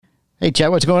Hey,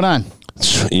 Chet, what's going on?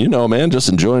 You know, man, just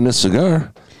enjoying this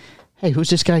cigar. Hey, who's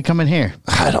this guy coming here?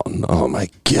 I don't know. Oh, my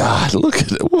God. Look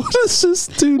at it. What is this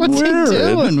dude What's wearing? he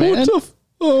doing, man?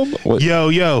 What? Yo,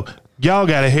 y'all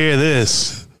gotta hear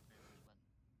this.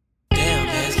 Damn,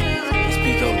 man, this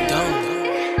beat go dumb.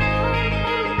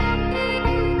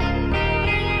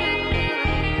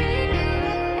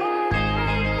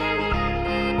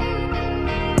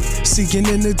 Seeking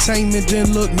entertainment,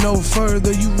 then look no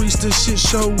further. You reach the shit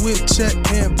show with Chet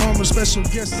and Palmer, special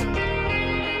guest.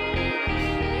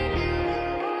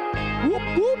 Whoop,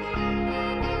 whoop.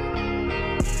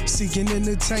 Seeking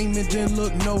entertainment, then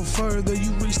look no further. You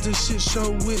reach the shit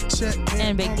show with Chet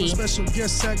and Big Palmer, D. special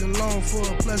guest. Tag along for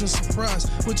a pleasant surprise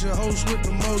with your host with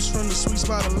the most from the sweet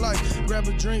spot of life. Grab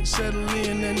a drink, settle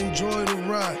in, and enjoy the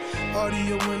ride.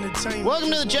 Audio entertainment. Welcome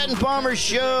to the Chet and Palmer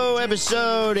Show,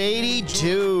 episode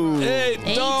 82. Hey,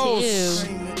 82. dose.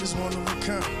 Is one of a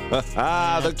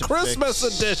kind. The Christmas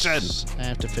edition. I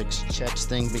have to fix Chet's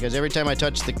thing because every time I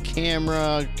touch the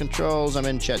camera controls, I'm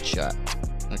in Chet shot.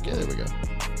 Okay, there we go.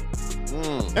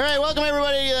 All right, welcome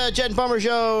everybody to the Chet and Palmer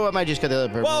Show. I might just cut the other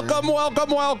part.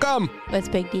 Welcome. That's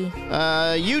Big D.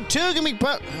 You too can be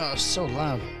part. Oh, so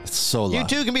loud. It's so You loud.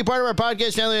 too can be part of our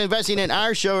podcast family investing in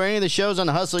our show or any of the shows on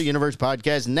the Hustle Universe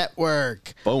Podcast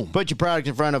Network. Boom. Put your product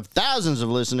in front of thousands of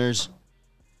listeners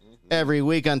every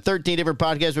week on 13 different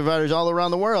podcast providers all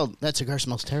around the world. That cigar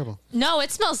smells terrible. No,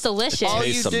 it smells delicious. All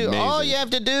tastes you do, amazing. all you have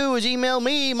to do is email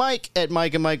me, Mike, at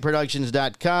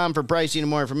mikeandmikeproductions.com for pricing and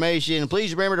more information. And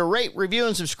please remember to rate, review,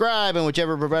 and subscribe on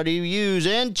whichever provider you use.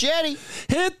 And Jetty,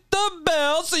 Hit the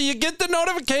bell so you get the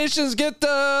notifications. Get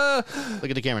the look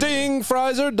at the camera. ding,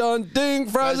 fries are done. Ding,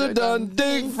 fries are done.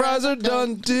 Ding, fries are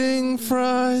done. Ding,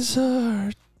 fries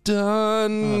are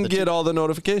done. Get all the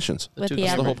notifications. With Two the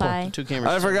cameras. apple pie. Two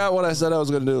cameras. I forgot what I said I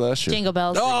was going to do last year. Jingle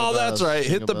bells. Oh, that's right. Hit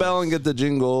Jingle the bell bells. and get the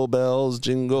jingle bells.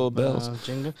 Jingle bells.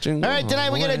 Jingle. Jingle All right,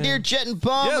 tonight we got a all Dear the Chet and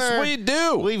Palmer. Yes, we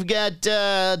do. We've got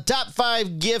top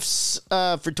 5 gifts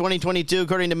for 2022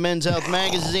 according to Men's Health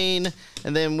Magazine.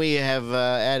 And then we have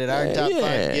added our top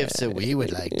 5 gifts that we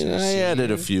would like to I see.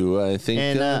 added a few, I think.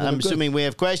 And that are I'm good. assuming we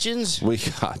have questions.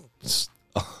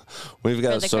 We've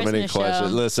got For the so many Christmas questions.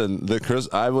 show. Listen,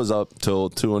 I was up till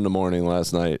 2 a.m.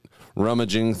 last night,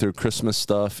 rummaging through Christmas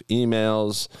stuff,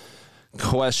 emails,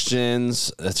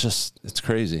 questions. It's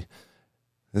crazy.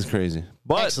 It's crazy.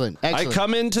 But Excellent. I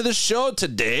come into the show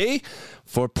today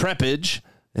for preppage,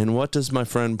 and what does my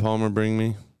friend Palmer bring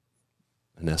me?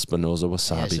 An Espinosa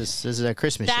wasabi. Yes, this is our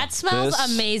Christmas show. That smells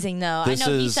This- amazing, though. I this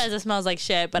know he is- says it smells like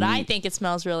shit, but I think it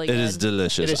smells really good. It is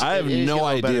delicious. It is- I have it is no yellow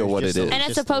idea better. what It's it just is. And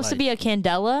it's just supposed to be a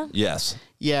candela. Yes.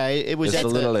 Yeah, it was It's at a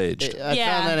little aged. I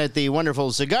Yeah. found that at the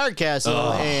wonderful Cigar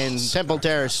Castle in Temple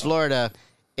Terrace, Florida.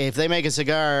 If they make a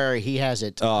cigar, he has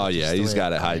it. Oh, That's yeah, just the he's way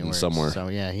got it it hiding works. somewhere. So,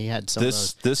 yeah, he had some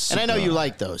This- of those. this And I know you cigar-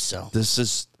 like those, so. This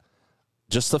is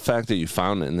just the fact that you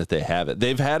found it and that they have it.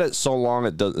 They've had it so long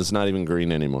it's not even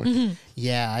green anymore.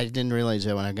 Yeah, I didn't realize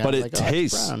that when I got But it. it Like, oh, it's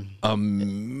tastes brown.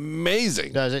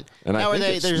 amazing. Does it? And I now, think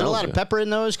it there's a smells lot of good. pepper in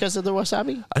those because of the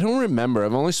wasabi? I don't remember.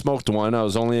 I've only smoked one. I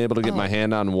was only able to get my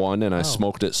hand on one, and I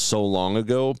smoked it so long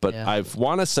ago. But Yeah. I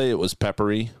want to say it was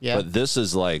peppery. Yeah. But this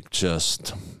is like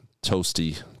just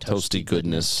toasty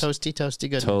goodness. Toasty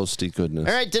goodness. Toasty goodness.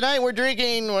 All right, tonight we're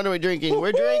drinking. What are we drinking?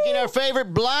 We're drinking our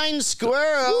favorite Blind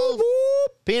Squirrel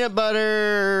peanut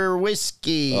butter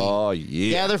whiskey. Oh,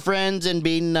 yeah. Gather friends and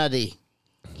be nutty.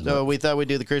 So we thought we'd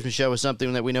do the Christmas show with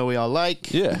something that we know we all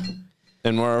like. Yeah.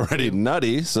 And we're already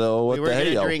nutty, so what We were the going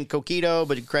to hell? drink coquito,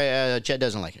 but Chet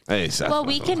doesn't like it. Hey, Well,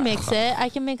 we can mix it. I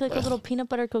can make like a little peanut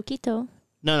butter coquito.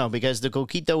 No, because the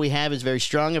coquito we have is very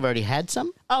strong. I've already had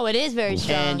some. Oh, it is very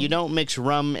strong. And you don't mix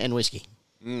rum and whiskey.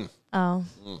 Oh.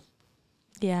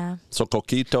 Yeah. So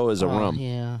coquito is a rum.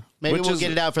 Yeah. Maybe Which we'll is-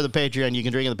 get it out for the Patreon. You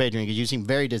can drink it on the Patreon because you seem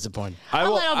very disappointed. I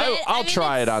will. little bit. I'll I mean,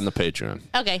 try it it's- on the Patreon.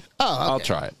 Okay. Oh, okay. I'll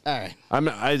try it. All right.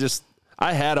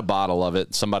 I had a bottle of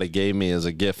it. Somebody gave me as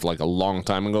a gift like a long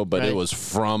time ago, but Right. it was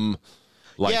from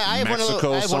like Yeah, I have Mexico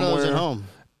one of somewhere. those at home.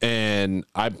 And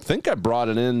I think I brought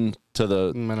it in to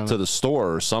the don't to the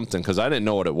store or something because I didn't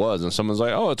know what it was. And someone's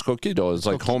like, "Oh, it's coquito. It's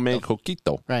like homemade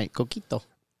coquito." Right, coquito.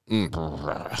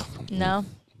 No.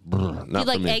 Not You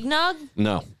like for me. eggnog?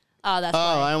 No, Oh, that's Oh,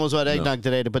 why. I almost had eggnog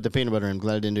today to put the peanut butter in.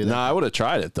 Glad I didn't do that. no, I would have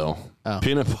tried it though. Oh.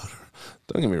 Peanut butter.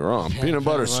 Don't get me wrong. Peanut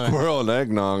butter squirrel and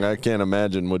eggnog. I can't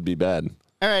imagine would be bad.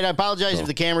 All right, I apologize if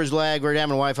the cameras lag. We're having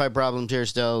Wi-Fi problems here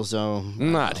still, so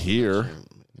Not here.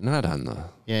 Not on the.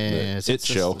 yeah. It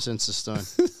show. Since the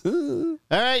storm.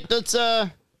 All right, let's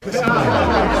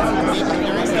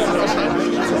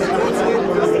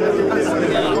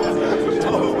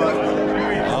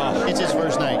It's his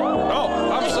first night.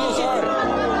 Oh, I'm so sorry.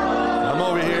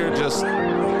 just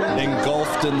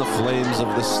engulfed in the flames of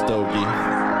the stogie,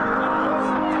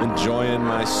 enjoying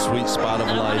my sweet spot of I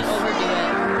don't want life. to overdo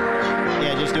it.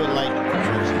 Yeah, just do it light.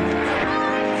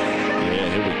 Yeah,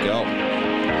 here we go.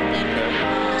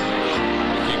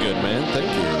 Thank you, good man. Thank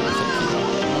you.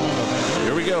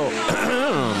 Here we go.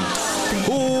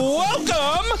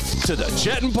 Welcome to the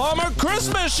Chet and Palmer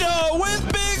Christmas Show with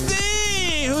Big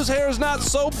D, whose hair is not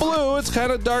so blue. It's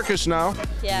kind of darkish now.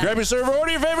 Yeah. Grab your server,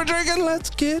 order your favorite drink, and let's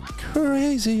get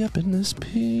crazy up in this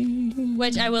pee.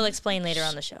 Which I will explain later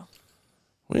on the show.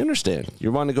 We understand.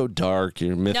 You want to go dark.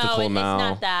 You're mythical No, it's now.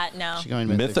 not that. No. She's going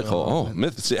Mythical. Oh,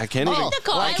 see, I can't even.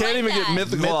 mythical. I I can't like even get that.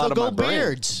 mythical out of my Mythical brain.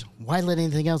 beards. Why let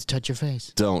anything else touch your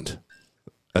face? Don't.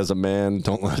 As a man,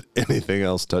 don't let anything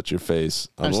else touch your face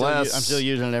I'm unless still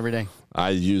using it every day. I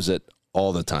use it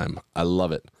all the time. I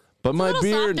love it. But my little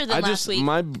beard, softer than I last just week.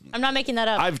 I'm not making that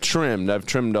up. I've trimmed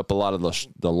up a lot of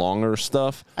the longer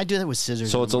stuff. I do that with scissors.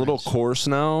 So it's a little coarse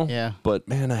now. Yeah. But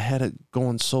man, I had it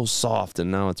going so soft, and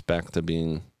now it's back to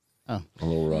being a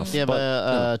little rough. Do you have But,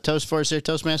 a toast for us here,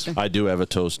 Toastmaster? I do have a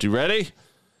toast. You ready?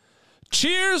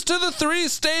 Cheers to the 3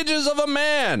 stages of a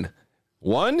man.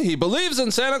 1, he believes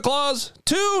in Santa Claus.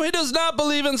 2, he does not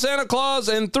believe in Santa Claus.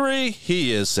 And 3,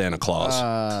 he is Santa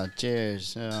Claus.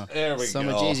 Cheers. There we so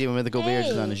go. much easier when Mythical Beards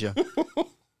is on the show.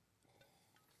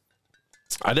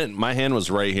 I didn't. My hand was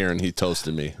right here, and he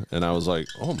toasted me, and I was like,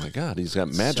 "Oh my God, he's got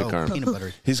magic So arms. peanut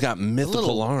buttery. He's got mythical A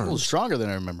little arms. stronger than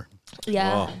I remember.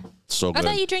 yeah. Oh, so I good.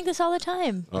 thought you drink this all the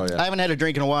time. Oh I yeah. haven't had a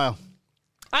drink in a while.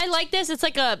 I like this. It's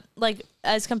like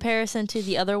as comparison to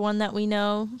the other one that we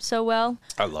know so well.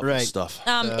 I love Right. this stuff.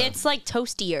 It's like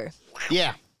toastier.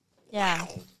 Yeah. Yeah.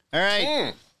 All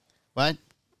right. What?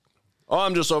 Oh,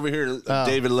 I'm just over here,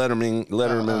 David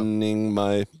Lettermaning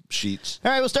my sheets. All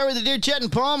right, we'll start with the Dear Chet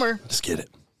and Palmer. Let's get it.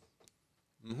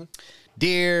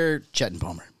 Dear Chet and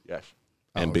Palmer. Yes.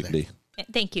 And over Big there. D.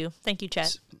 Thank you,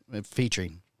 Chet.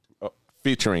 Featuring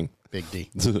Featuring. Big D.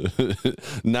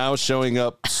 Now showing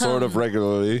up sort of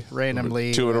regularly.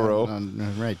 Randomly. 2 in a row.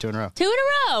 Right, 2 in a row. 2 in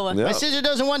a row. Yeah. My sister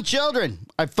doesn't want children.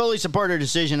 I fully support her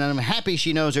decision, and I'm happy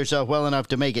she knows herself well enough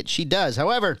to make it. She does.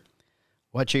 However,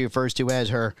 what she refers to as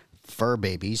her fur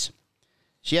babies.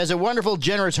 She has a wonderful,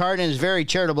 generous heart and is very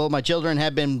charitable. My children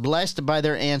have been blessed by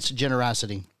their aunt's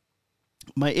generosity.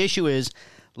 My issue is,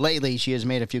 lately she has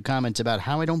made a few comments about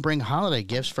how I don't bring holiday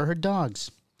gifts for her dogs.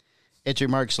 It's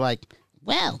remarks like,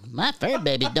 well, my fur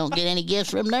baby don't get any gifts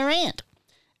from their aunt.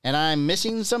 And I'm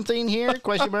missing something here,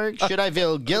 question mark. Should I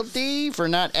feel guilty for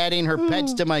not adding her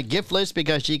pets to my gift list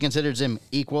because she considers them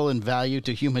equal in value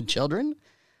to human children?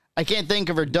 I can't think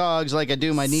of her dogs like I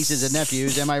do my nieces and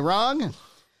nephews. Am I wrong?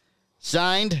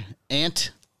 Signed,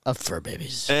 Aunt of Fur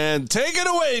Babies. And take it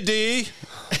away, D.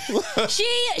 She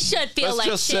should feel Let's like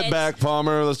just shit. sit back,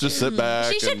 Palmer. Let's just sit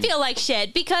back. She should and- feel like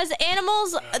shit because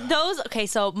animals, okay,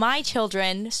 so my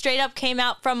children straight up came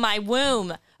out from my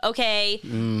womb, okay?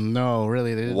 No,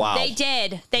 really. They didn't. Wow. They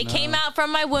did. They came out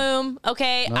from my womb,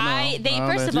 okay?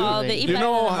 First of they all, do. they eat You better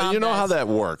know, than mom you know how does. that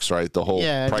works, right? The whole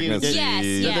Yeah, pregnancy. Yes, Do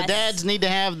yes. the dads need to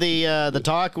have the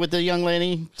talk with the young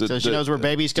lady so she knows where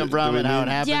babies come from we and how it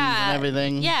need- happens Yeah. and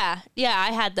everything? Yeah,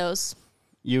 I had those.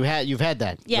 You've had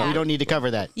that. Yeah. You don't need to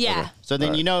cover that. Yeah. Okay. So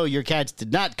then you know your cats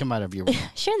did not come out of your womb.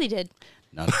 Sure they did.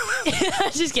 No.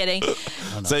 Just kidding.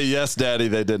 Say yes, Daddy.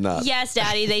 They did not. Yes,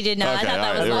 Daddy, they did not. Okay, I thought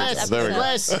that all was right, last there we go.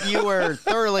 episode. Unless you were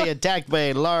thoroughly attacked by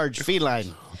a large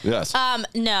feline. Yes.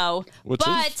 No, Which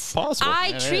but is possible. I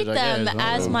Yeah, it treat is, I them guess.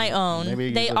 as my own.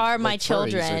 Maybe They you are like my furries or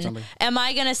children. something. Am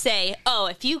I gonna say, oh,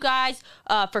 if you guys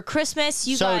for Christmas,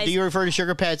 you So guys? do you refer to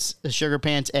Sugar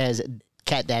Pants as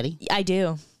Cat Daddy? I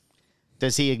do.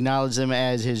 Does he acknowledge them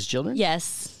as his children?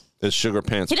 Yes. Is Sugar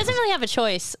Pants? He doesn't really have a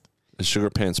choice. Is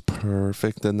Sugar Pants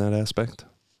perfect in that aspect?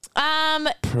 He-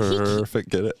 Perfect.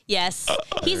 Get it? yes,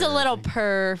 he's a little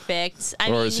perfect. I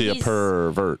Or mean, is he a he's-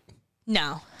 pervert?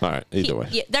 No. All right. Either way.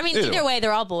 Yeah, I mean, Either either way,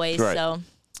 they're all boys. Right. So,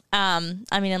 I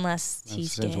mean, unless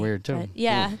he's That's gay, weird, too. but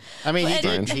yeah. I mean,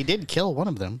 But- he did kill one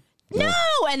of them. No,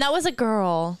 and that was a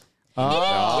girl. He didn't kill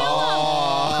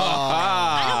him.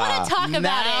 I don't want to talk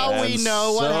about Now it. we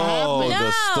know what so happened. the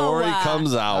No. story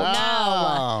comes out.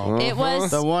 No, it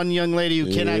was The one young lady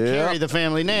who cannot Yep. carry the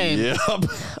family name. Yep.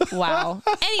 wow.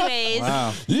 Anyways,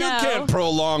 Wow. You no. can't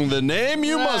prolong the name.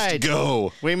 You must Right.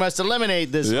 go. We must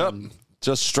eliminate this Yep. one.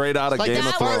 Just straight out of Like Game the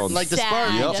of That was Thrones. Like the Sad.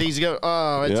 Spartans. Yep. He's go.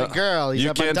 Oh, it's Yeah. a girl. He's You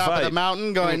up on can't top of the fight.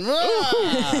 mountain going.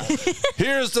 "Ah."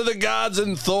 Here's to the gods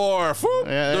and Thor. Whoop,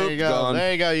 Yeah, there doop, you go. gone.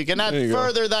 There you go. You cannot There you go.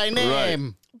 further thy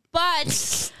name. but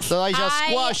So I shall I-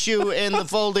 squash you in the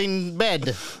folding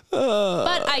bed,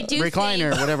 I do recliner,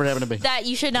 think whatever it happened to be. that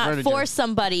you should not Furniture. force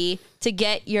somebody to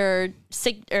get your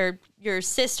your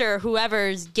sister or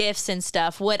whoever's gifts and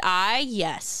stuff, would I?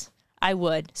 Yes, I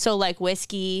would. So like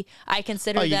whiskey, I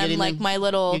consider them like my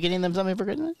little. You getting them something for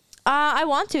Christmas? I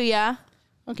want to, yeah.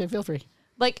 Okay, feel free.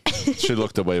 Like She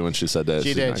looked away when she said that.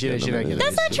 She did. She did.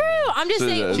 that's not true. I'm just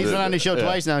saying. She's been on the show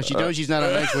twice now. She knows she's not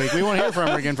on next week. We won't hear from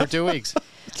her again for 2 weeks.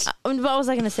 What was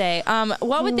I gonna say?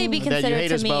 What would they be That you considered hate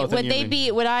to us me? both Would and they you-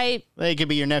 be? Would I? They could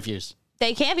be your nephews.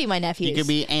 They can be my nephews. You could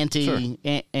be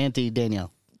Auntie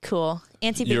Danielle. Cool.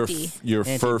 Auntie Big D. Your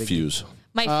Anti-big fur D. fuse.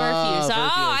 My fur fuse. Oh,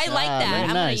 I like that. Very I'm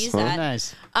nice. gonna use Very that.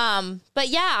 nice. But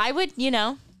yeah, I would.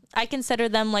 I consider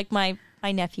them like my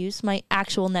nephews, my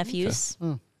actual nephews.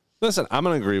 Listen, I'm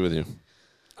going to agree with you.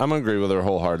 I'm going to agree with her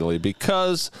wholeheartedly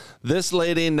because this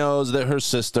lady knows that her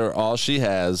sister, all she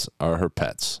has are her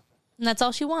pets. And that's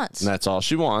all she wants. And that's all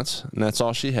she wants. And that's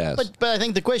all she has. But I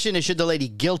think the question is, should the lady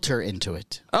guilt her into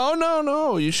it? Oh,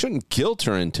 no. You shouldn't guilt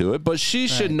her into it. But she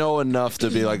should know enough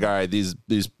to be like, all right, these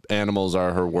animals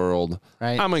are her world.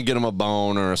 Right. I'm going to get them a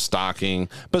bone or a stocking.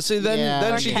 But see,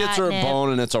 then Or she gets her a catnip.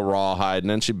 bone and it's a rawhide. And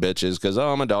then she bitches because,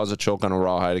 my dog's a choke on a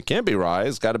rawhide. It can't be rawhide.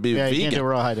 It's got to be Yeah, you vegan. can't do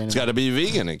rawhide It's anymore. got to be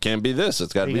vegan. It can't be this.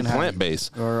 It's got to be Vegan hide.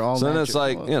 plant-based. Or all so then it's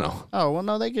like, natural. Oh, well,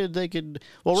 no, they could.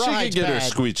 Well, she could rawide's get her a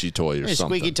bad. squeaky toy or A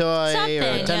something. squeaky toy or a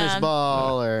Something, tennis yeah.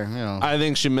 ball or, I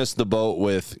think she missed the boat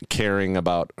with caring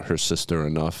about her sister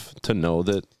enough to know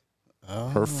that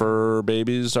her fur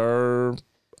babies are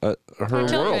her world.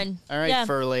 Children. All right, Yeah.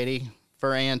 fur lady,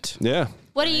 fur aunt. Yeah.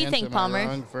 What do you Aunt, think, am I Palmer?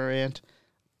 wrong? Fur aunt.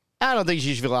 I don't think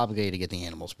she should feel obligated to get the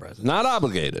animals present. Not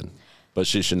obligated, but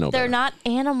she should know They're better. not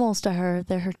animals to her.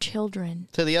 They're her children.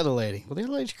 To the other lady. Well, the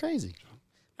other lady's crazy.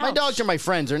 My Ouch. dogs are my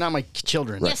friends. They're not my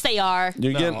children. Yes, they are.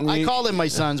 You're getting. I call them my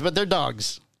sons, but they're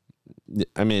dogs.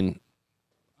 I mean,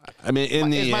 in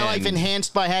the Is my end, life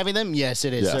enhanced by having them? Yes,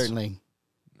 it is, Yes. certainly.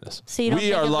 So you don't we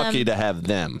think are of lucky them? to have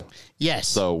them. Yes.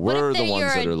 So What we're if the they're ones your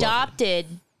that are lucky. adopted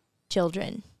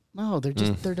children? No, they're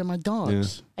just they're my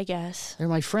dogs. I guess They're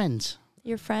my friends.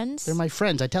 your friends. They're my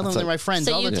friends. I tell them they're my friends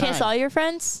so all you the time. kiss all your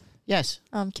friends? Yes,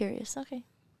 Oh, I'm curious. Okay,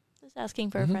 just asking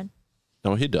for Mm-hmm. a friend.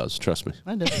 No, he does. Trust me.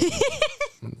 I do.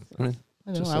 I mean,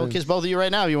 I do. I will kiss both of you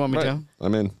right now if you want me right. to. I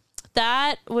mean,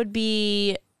 That would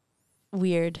be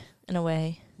weird in a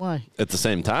way. Why? at the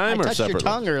same I time or touched your separately?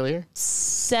 tongue earlier.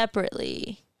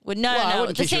 Separately. Would no, Well, I no, no.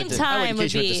 wouldn't The kiss you same at the- I time wouldn't would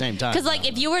kiss you at be the same time. because like No,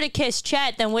 if you were to kiss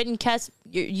Chet, then wouldn't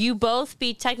you both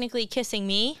be technically kissing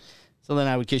me? So then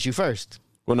I would kiss you first.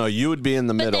 Well, no, you would be in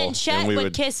the But middle, then Chet and we would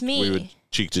would kiss me. We would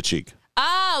cheek to cheek.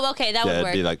 Oh, okay, that Yeah, would it'd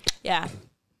work. be like. Yeah,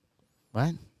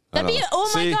 What? that'd be.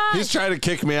 Oh my See, gosh. he's trying to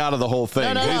kick me out of the whole thing.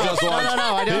 No, no, he no. just wants, No,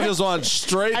 I don't. he just wants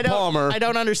straight I don't, Palmer. I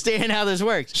don't understand how this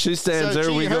works. She stands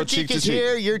there. We her go cheek to is cheek.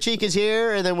 here, your cheek is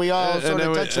here, and then we all And sort then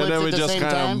of we- touch and lips then we at the just same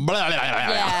kind time. of blah, blah, blah,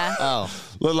 blah. Yeah. Oh.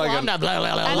 Look like Well, an, I'm not blah,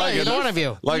 blah, blah, blah. mean, Either you- one of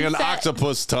you. like You an said-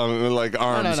 octopus tongue, like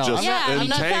arms no. just Yeah, I'm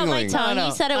not felt my entangling. tongue.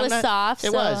 You said it I'm was not- soft. It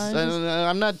so was. I'm just-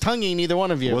 I'm not tonguing either one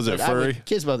of you. Was it but I would furry?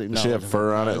 Kiss both of you. Did No, she have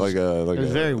fur on it, like a like It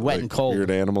was a- very wet like and cold. Weird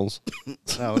animals.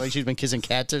 No, like she's been kissing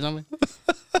cats or something.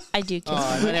 I do kiss. Oh,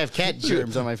 I might have cat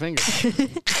germs on my finger.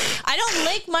 I don't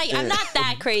lick my. I'm not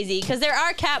that crazy because there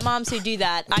are cat moms who do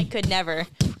that. I could never.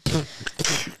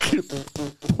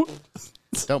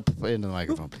 Don't put it into the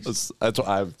microphone, please. That's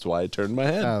why I turned my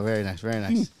head. Oh, very nice, very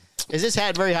nice. Is this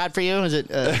hat very hot for you? Is it?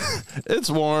 It's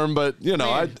warm, but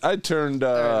I turned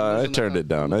it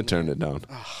down. I turned it down.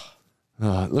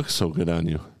 Oh, it looks so good on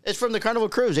you. It's from the Carnival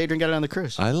Cruise. Adrian got it on the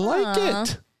cruise. I like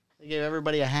it. They gave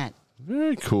everybody a hat.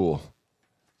 Very cool.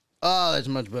 Oh, that's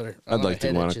much better. Oh, I'd like to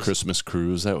my go head on a itches. Christmas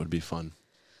cruise. That would be fun.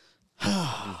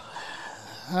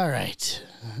 All right.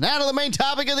 Now to the main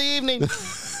topic of the evening.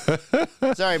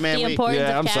 Sorry, man. The We, importance Yeah,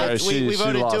 of I'm sorry. cats. She we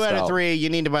voted lost 2 out of out. 3. You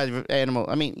need to buy the animal.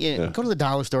 I mean, go to the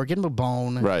dollar store, get him a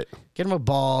bone. Right. Get him a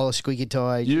ball, a squeaky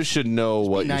toy. You should know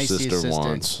what your nice to your sister sister.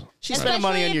 wants. She's spending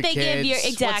money on Especially your if they give kids. you- What's the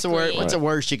exactly. What's the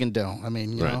worst you can do? I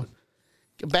mean, you Right. know,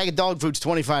 a bag of dog food's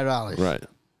 $25. Right.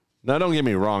 Now, don't get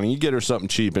me wrong. You get her something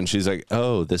cheap, and she's like,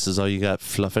 "Oh, this is all you got,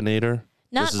 Fluffinator.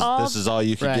 Not This is all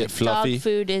you can Right. get, Fluffy." Dog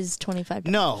food is $25.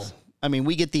 No. I mean,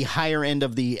 we get the higher end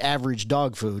of the average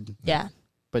dog food, Yeah.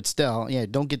 but still,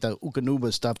 don't get the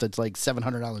Ukanuba stuff that's like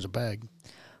 $700 a bag.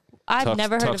 I've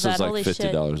never heard of Tux that. is like Holy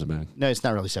 $50 shit. a bag. No, it's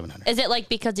not really 700. Is it like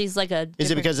because he's like a. Is it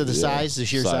different- because of the size, the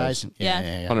sheer Size. size?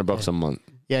 Yeah. $100 a month.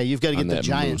 Yeah, you've got to on get the that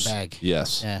giant moose. bag.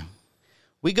 Yes. Yeah.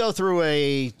 We go through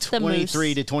a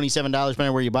 $23 to $27, depending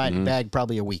on where you buy it, bag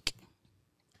probably a week.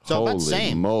 So Holy about the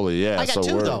same. moly! Yeah. I got so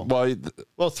 2 we're, though. Well,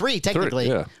 Well, 3 technically.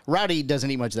 yeah. Rowdy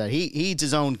doesn't eat much of that. He eats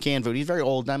his own canned food. He's very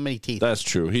old, not many teeth. that's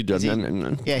true. He does.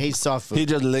 Yeah, he's soft food. He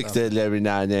just licks it every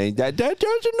now and then. That doesn't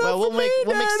know Well, for me,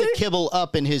 we'll mix the Daddy. kibble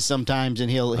up in his sometimes,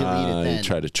 and he'll eat it You then.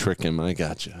 try to trick him. I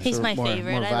got you. He's my More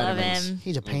favorite. I love vitamins. him.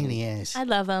 He's a pain in the ass. I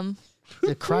love him.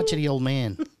 He's a crotchety old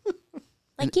man.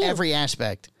 Like in you. every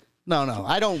aspect. No,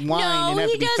 I don't whine and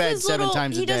have to be fed 7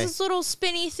 times a day. He does this little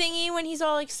spinny thingy when he's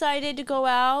all excited to go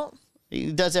out.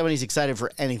 He does that when he's excited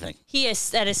for anything. He is.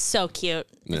 That is so cute.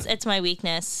 Yeah. It's my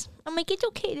weakness. I'm like, it's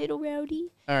okay, little Rowdy.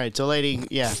 All right, so lady,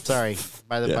 sorry.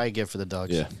 Buy a gift for the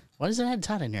dogs. Yeah. Why does it have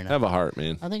hot in here now? Have a heart,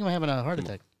 man. I think I'm having a heart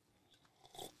attack.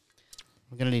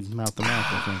 We're going to need mouth to mouth,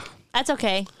 I think. That's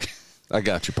okay. I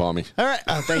got you, Palmy. All right.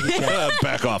 Oh, thank you, Chet.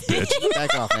 Back off, bitch.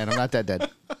 Back off, man. I'm not that dead.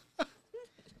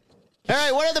 All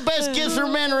right, what are the best gifts for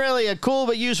men, really? A cool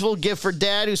but useful gift for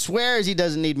dad who swears he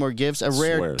doesn't need more gifts. A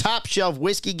rare top-shelf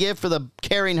whiskey gift for the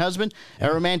caring husband. A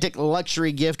romantic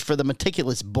luxury gift for the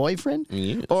meticulous boyfriend.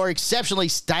 Yes. Or exceptionally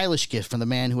stylish gift from the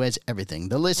man who has everything.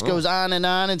 The list goes on,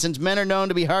 and since men are known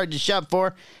to be hard to shop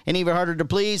for and even harder to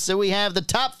please, so we have the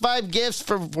top 5 gifts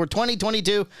for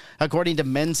 2022, according to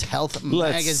Men's Health Magazine.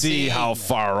 Let's see how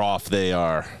far off they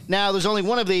are. Now, there's only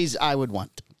one of these I would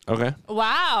want. Okay.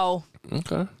 Wow.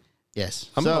 Okay. Yes.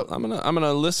 I'm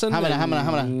gonna listen. I'm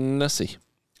gonna. Let's see.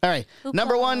 All right.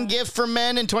 Number 1 gift for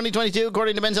men in 2022,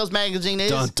 according to Men's Health Magazine, is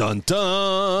Dun dun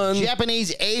dun.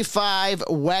 Japanese A5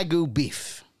 Wagyu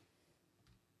beef.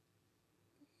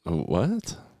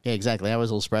 What? Yeah, exactly. I was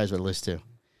a little surprised by the list too.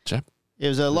 Jap- It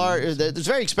was a large. It's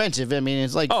very expensive. I mean,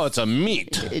 it's like Oh, it's a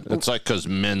meat. It's like because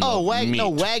men love meat.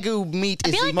 no, Wagyu meat I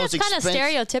is feel the like most that's kind of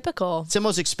expensive. stereotypical. It's the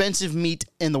most expensive meat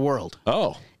in the world.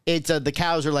 Oh. It's the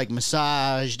cows are like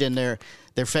massaged and they're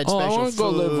fed Oh, I special want to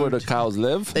go food. live where the cows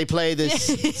live. They play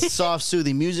this soft,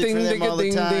 soothing music for them all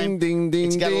the time. ding,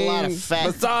 It's got a lot of fat.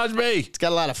 Massage me. It's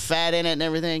got a lot of fat in it and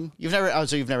everything. You've never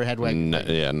had Wagyu? No,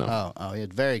 yeah, no. Oh,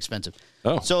 it's very expensive.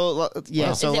 Oh. So yeah,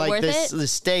 Wow. so Is it like worth this, it? the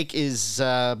steak is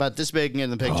about this big in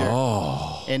the picture,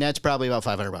 and that's probably about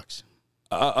 $500.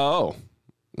 Oh.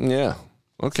 Yeah.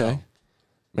 Okay.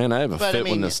 Man, I have a But, fit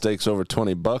when the steak's over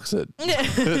 $20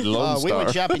 at Lone We went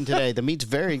Star. shopping today. The meat's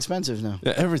very expensive now.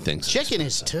 Yeah, everything's Chicken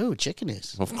is too. Chicken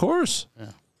is. Of course. I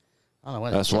don't know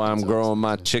why That's why I'm growing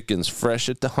my chickens fresh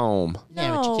at the home.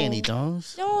 Yeah, but you can't No. eat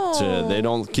those. No. So they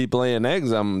don't keep laying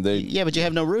eggs. Yeah, but you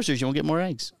have no roosters. You won't get more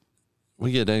eggs.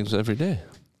 We get eggs every day.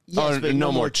 Yes, but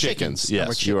no more chickens. No Yes,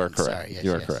 more you are chickens. correct. Sorry, yes,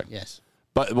 you are yes, correct. Yes.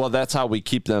 But that's how we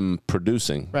keep them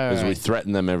producing. Right, is we right.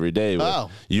 threaten them every day with,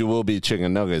 Oh. you will be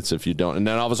chicken nuggets if you don't. And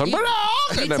then all of a sudden,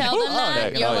 You tell them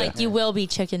that, you're like, you will be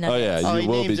chicken oh nuggets. yeah, Oh, you he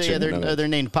will be names chicken nuggets. they're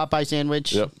named Popeye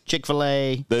sandwich, Yep.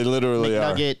 Chick-fil-A, They literally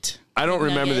are. McNugget, I don't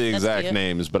remember the Nugget, that's exact cute.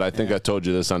 names, but I think I told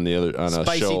you this on a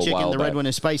spicy show a chicken. while The back. red one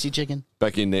is spicy chicken.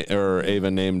 Becky or Ava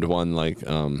named one like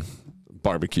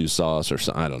barbecue sauce or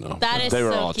something. I don't know. That is they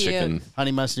were so all cute. chicken.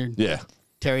 Honey mustard, Yeah,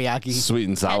 teriyaki, sweet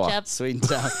and sour. Ketchup. sweet and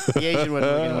sour. The Asian one,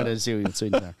 is sweet and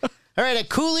sour. All right, a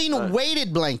cooling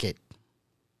weighted blanket.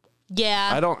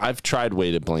 Yeah. I've tried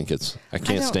weighted blankets. I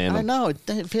can't stand I them. know. It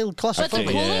feels But the claustrophobic.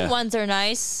 cooling Yeah. ones are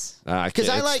nice. Because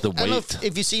I like, the I don't know weight.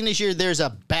 if you've seen this year, there's a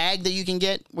bag that you can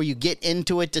get where you get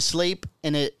into it to sleep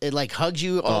and it like hugs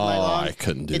you all night long. I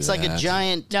couldn't do It's like a that.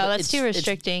 giant. No, that's it's- too it's-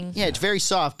 restricting. Yeah, it's very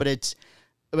soft, but this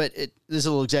is a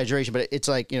little exaggeration, but it's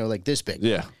like, like this big.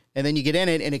 Yeah, And then you get in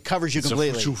it and it covers you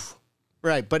completely.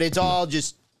 Right, but it's all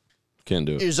just, can't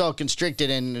do it. it's all constricted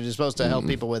and it's supposed to help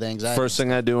people with anxiety. First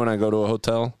thing I do when I go to a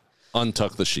hotel,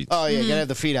 untuck the sheets. Oh, yeah, you gotta have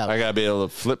the feet out. I gotta be able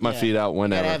to flip my feet out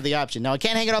whenever. Gotta have the option. Now, I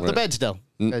can't hang it off the Right. bed still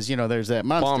because, there's that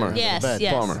monster. Palmer. under the Yes, bed.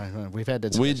 yes. Palmer. Right, we've had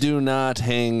that We discussion. do not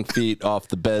hang feet off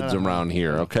the beds around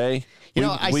here, okay? You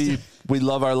know, we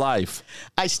love our life.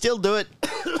 I still do it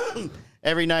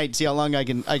every night. See how long I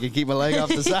can keep my leg off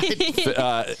the side.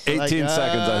 18 Like,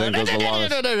 seconds, I think, was the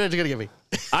longest. No, it's gonna get me.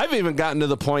 I've even gotten to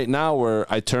the point now where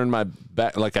I turn my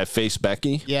back, like I face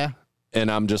Becky, Yeah. and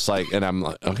I'm just like,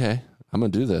 okay, I'm gonna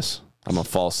do this. I'm gonna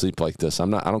fall asleep like this. I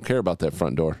don't care about that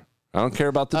front door. I don't care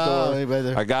about the Oh, door.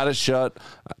 but- I got it shut.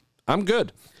 I'm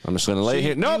good. I'm just gonna lay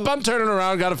here. Nope, I'm turning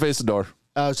around. Got to face the door.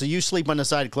 Oh, so you sleep on the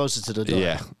side closest to the door.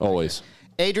 Yeah, always.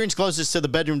 Adrian's closest to the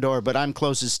bedroom door, but I'm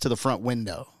closest to the front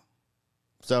window.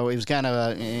 So it was kind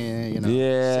of Yeah, 6 to 1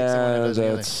 it does the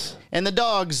other. that's. And the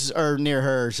dogs are near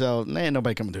her, so ain't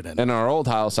nobody coming through that. In our old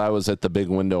house, I was at the big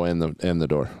window and the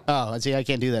door. Oh, see, I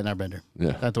can't do that in our bedroom.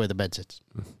 Yeah. Not the way the bed sits.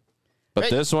 But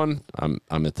Right. this one,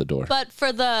 I'm at the door. But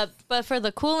for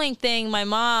the cooling thing,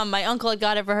 my uncle had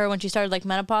got it for her when she started like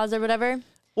menopause or whatever.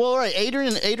 Well, right.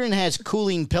 Adrian has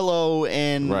cooling pillow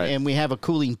and Right. and we have a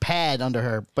cooling pad under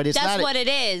her, but it's That's not. what it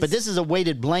is. But this is a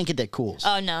weighted blanket that cools.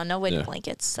 Oh no weighted Yeah.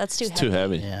 blankets. That's too It's heavy. too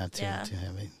heavy. Yeah, Yeah. too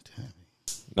heavy. Too heavy.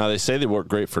 Now they say they work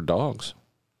great for dogs.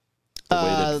 The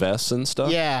weighted vests and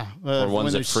stuff. Yeah, Or ones when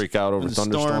that there's- freak out over when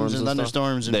thunderstorms and and stuff?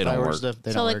 thunderstorms and They don't fireworks work. stuff.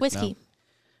 They So don't like work, whiskey. no.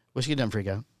 Whiskey doesn't freak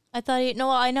out. I thought he no,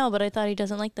 I know, but I thought he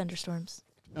doesn't like thunderstorms.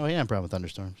 Oh, he had a problem with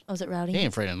thunderstorms. Oh, is it Rowdy? He ain't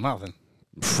afraid of nothing.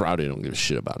 Rowdy don't give a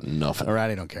shit about nothing.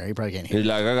 Rowdy don't care. He probably can't hear. He's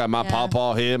like, I got my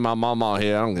pawpaw here, my mama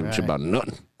here. I don't give a shit about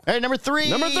nothing. All right, number three.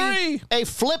 Number 3. A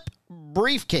flip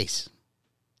briefcase.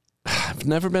 I've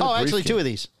never been. Oh, actually, 2 of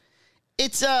these.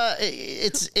 It's size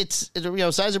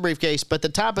of briefcase, but the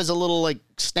top is a little like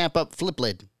snap up flip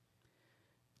lid.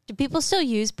 Do people still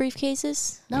use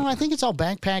briefcases? No, I think it's all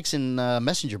backpacks and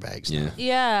messenger bags.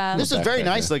 Yeah. This is very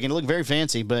nice looking. It looked very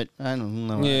fancy, but I don't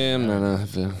know. Yeah, I'm not.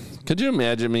 Could you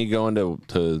imagine me going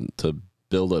to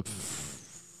build a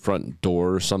front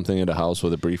door or something at a house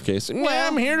with a briefcase? Well,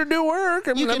 I'm here to do work.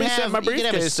 Let me set my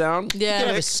briefcase down. Yeah. You could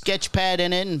have a sketch pad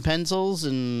in it and pencils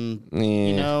and,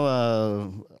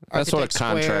 that's what a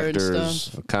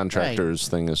contractor's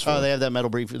thing is for. Oh, they have that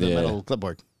metal metal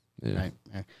clipboard. Yeah. Right.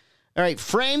 All right,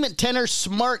 frame tenor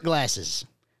smart glasses.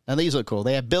 Now, these look cool.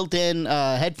 They have built-in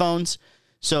headphones,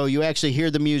 so you actually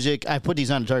hear the music. I put these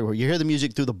on a target board. You hear the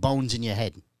music through the bones in your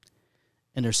head,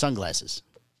 and they're sunglasses.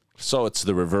 So it's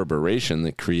the reverberation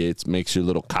that makes your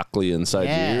little cochlea inside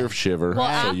your ear shiver.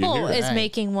 Well, so Apple is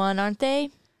making one, aren't they?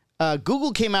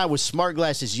 Google came out with smart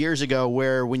glasses years ago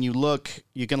where when you look,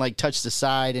 you can like touch the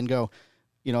side and go,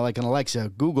 like an Alexa,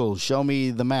 Google, show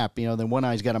me the map. Then one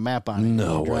eye's got a map on it.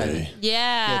 No way.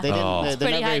 Yeah. They didn't,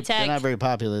 pretty high tech. They're not very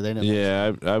popular. They didn't.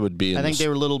 Yeah, I would be. I think they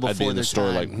were little before I'd be in their the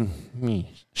store time. like,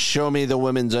 show me the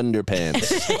women's underpants.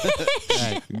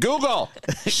 Google,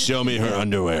 show me her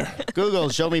underwear. Google,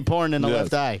 show me porn in the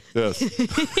left eye. Yes.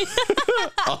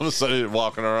 All of a sudden,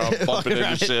 walking around, bumping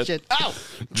into shit. Oh!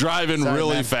 Driving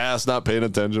really fast, not paying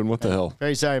attention. What the hell?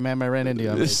 Very sorry, ma'am. I ran into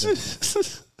you.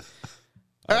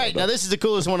 All right, now this is the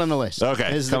coolest one on the list. Okay,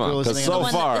 this is come the on. coolest thing on the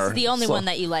list. This is the only one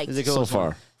that you like. So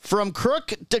far. From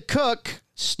crook to cook,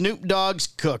 Snoop Dogg's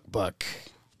cookbook.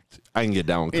 I can get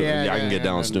down. I can get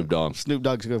down with Snoop Dogg. Snoop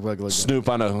Dogg's cookbook. Snoop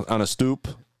on a stoop.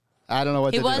 I don't know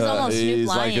what he was almost Snoop He's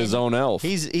Lion. like his own elf.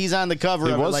 He's on the cover.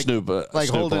 He of was it, like, Snoop, like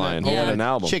Snoop holding Lion. a, He had an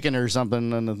album, chicken or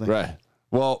something. On the thing. Right.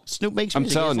 Well, Snoop makes I'm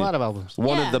music. He has telling a you, lot of albums.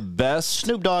 one of the best.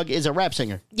 Snoop Dogg is a rap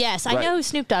singer. Yes, I know who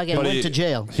Snoop Dogg is. But he went to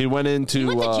jail. He went into. He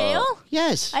went to jail?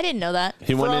 Yes. I didn't know that.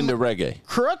 He went into reggae.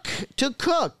 Crook to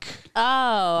cook. Oh,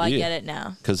 I get it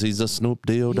now. Because he's a Snoop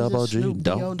D-O-double-G.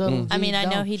 I mean, I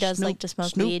know he does like to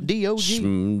smoke weed. D-O-G.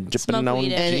 Smoke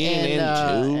weed.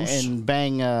 And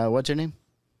bang, what's her name?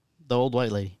 The old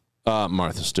white lady.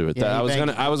 Martha Stewart. Yeah,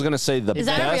 I was gonna say the Is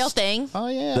best. that a real thing? Oh,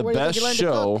 yeah. The Where do you think best he learned to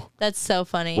cook? show That's so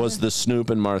funny. was the Snoop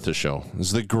and Martha show. It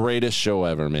was the greatest show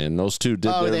ever, man. Those two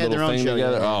did Oh, their they had little their own thing show,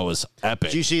 together. yeah. Oh, it was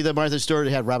epic. Did you see that Martha Stewart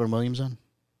had Robin Williams on?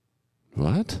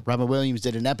 What? Robin Williams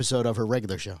did an episode of her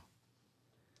regular show.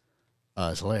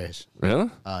 It's hilarious. Really?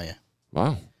 Oh, yeah.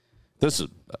 Wow. This is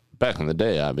back in the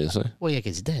day, obviously. Well, yeah,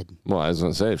 because he's dead. Well, I was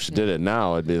gonna say if she did it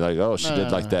now, it'd be like, oh, she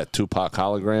did like that Tupac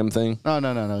hologram thing. Oh,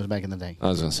 no. It was back in the day. I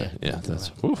was gonna say, yeah, that's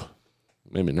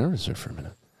made me nervous there for a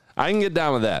minute. I can get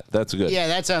down with that. That's good. Yeah,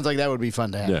 that sounds like that would be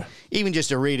fun to have. Yeah. Even just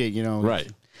to read it, Right.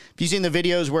 Have you seen the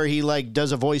videos where he like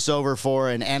does a voiceover for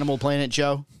an Animal Planet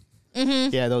show?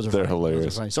 Mm-hmm. Yeah, those are They're funny. hilarious.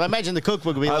 Those are funny. So I imagine the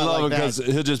cookbook would be a I lot love like it because that.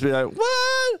 he'll just be like,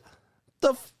 what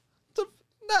the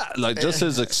like just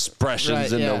his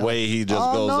expressions and the way he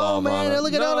just goes off man, on it.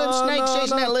 look at all them snakes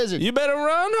chasing that lizard. You better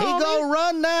run, He homie. go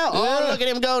run now. Oh, Yeah. look at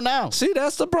him go now. See,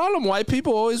 that's the problem. White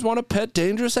people always want to pet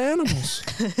dangerous animals.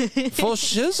 For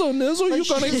shizzle nizzle, you're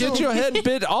gonna get your head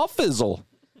bit off fizzle.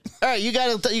 All right, you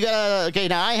gotta. Okay,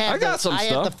 now I have got some I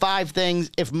stuff. have the 5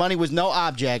 things. If money was no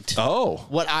object, Oh,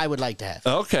 what I would like to have.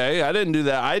 okay. I didn't do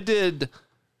that. I did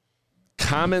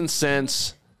common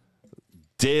sense,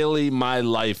 daily, my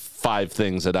life 5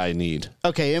 things that I need.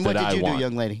 Okay, and what that did I you want. do,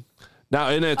 young lady? Now,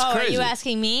 and it's Oh, crazy. are you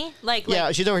asking me? Like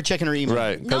Yeah, she's over here checking her email.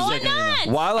 Right. No, 'cause I'm not.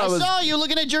 While I I was saw you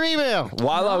looking at your email.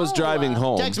 while I was driving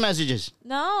home, Text messages.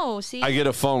 No, see. I get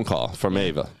a phone call from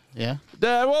Ava. Yeah.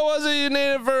 Dad, what was it you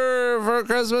needed for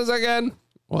Christmas again?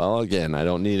 Well, again, I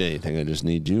don't need anything. I just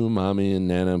need you, Mommy, and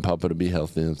Nana and Papa to be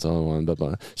healthy and so on. Blah,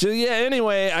 blah. She said, yeah,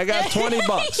 anyway, I got $20.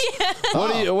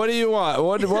 What do you want?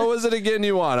 What was it again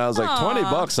you want? I was like, $20,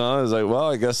 huh? I was like,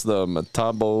 well, I guess the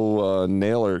Metabo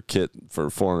nailer kit for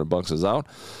 $400 is out.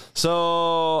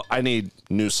 So I need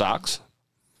new socks.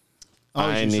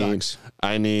 I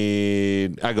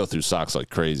go through socks like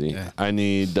crazy. Yeah. I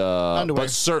need Underwear.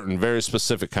 but certain very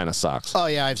specific kind of socks. Oh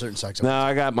yeah, I have certain socks. No,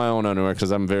 I got my own underwear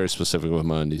because I'm very specific with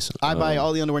my undies. I buy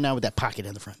all the underwear now with that pocket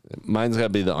in the front. Mine's got to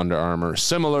be the Under Armour,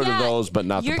 similar Yeah, to those, but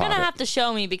not the You're pocket. gonna have to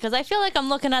show me because I feel like I'm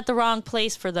looking at the wrong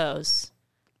place for those.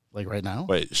 Like right now.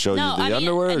 Wait, show No, you the I mean,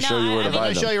 underwear or no, show you where I to mean, buy I'm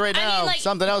gonna them? show you right I mean, now. like-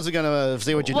 Something else is gonna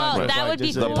see what you're Well, done with. that would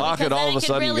be The cool. pocket because all then of a I could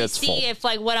sudden really gets see full. if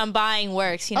like what I'm buying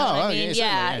works. You know Oh, what I okay, mean?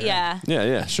 certainly, Yeah.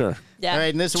 Yeah, sure. Yeah. All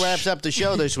right, and this wraps up the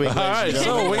show this week. All right,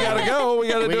 so we gotta go. We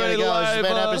gotta do a This live. has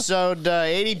been episode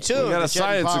 82. We got of a the Chet and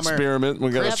science Palmer experiment. We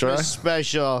gotta try. Christmas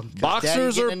special. 'Cause Boxers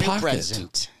Daddy's or getting a new pocket?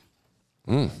 present.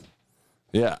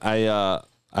 Yeah,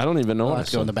 I don't even know. I'll what have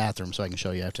to go in the bathroom so I can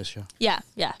show you after the show. Yeah.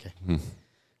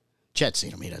 Chet's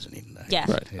seen them. He doesn't need them. Yeah.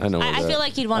 Right, I know. I feel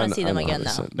like you'd want to see them again,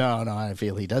 though. No, I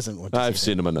feel he doesn't want to I've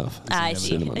see seen them enough. I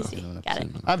see. them I enough. see. Got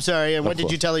it. them. I'm sorry. What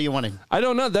did you tell her you wanted? I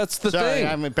don't know. That's the Sorry,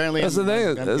 thing. apparently That's I'm- the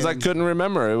thing. I'm is I getting- couldn't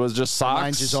remember. It was just socks.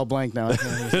 Mine's just all blank now.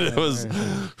 It was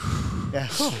Yeah.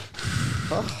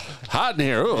 hot in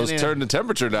here. Ooh, let's Yeah. turn the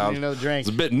temperature down. You know, drink. It's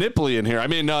a bit nipply in here. I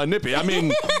mean, nippy. I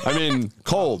mean,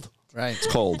 cold. Right. It's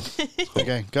cold.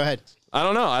 Okay, go ahead. I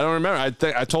don't know. I don't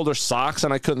remember. I told her socks,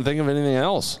 and I couldn't think of anything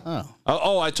else.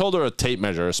 Oh. I told her a tape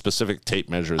measure, a specific tape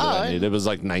measure that I need. It was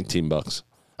like $19.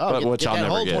 Oh, but, which get I'll that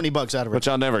never whole get. $20 out of her. Which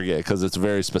I'll never get because it's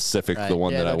very specific. Right. The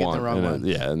one Yeah, that I they'll get the want. wrong And,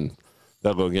 one. and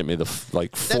they'll go get me the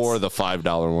four of the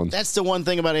 $5 ones. That's the one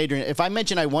thing about Adrian. If I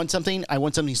mention I want something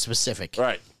specific.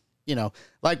 Right. You know,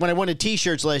 like when I wanted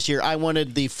T-shirts last year, I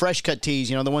wanted the fresh cut tees.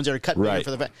 You know, the ones that are cut bigger Right.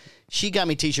 for the. She got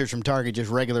me T-shirts from Target,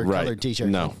 just regular Right. colored T-shirts.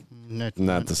 No.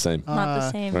 Not the same. Not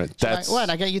the same. Right. That's What?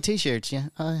 I got you T-shirts. Yeah,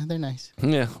 they're nice.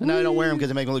 yeah. No, I don't wear them because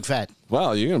they make me look fat.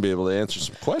 Well, you're gonna be able to answer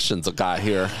some questions I got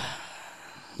here.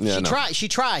 Yeah, She no. tries. She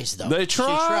tries though. They She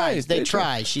try. tries. They They try.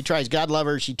 try. She tries. God love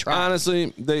her. She tries.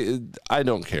 Honestly, I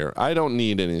don't care. I don't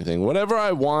need anything. Whatever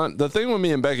I want. The thing with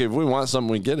me and Becky, if we want something,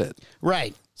 we get it.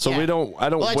 Right. So Yeah. I don't Well,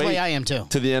 that's wait the way I am too.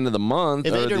 to the end of the month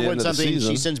If or the Adrian end wants of the something,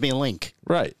 season. she sends me a link.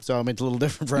 Right. So I mean, it's a little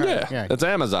different for her. Yeah, it's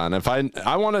Amazon. If I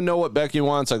want to know what Becky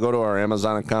wants, I go to our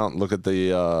Amazon account, look at the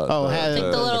have-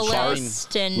 Like the little chart.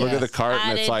 list and look at the cart,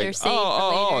 and it's added or like saved for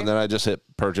oh, later. and then I just hit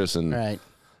purchase and Right.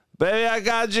 baby, I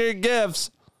got your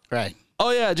gifts. Right. Oh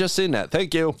yeah, I just seen that.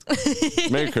 Thank you.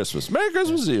 Merry Christmas. Merry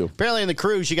Christmas to you. Apparently, in the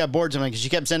cruise, she got bored something because she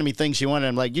kept sending me things she wanted.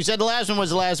 I'm like, you said the last one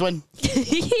was the last one.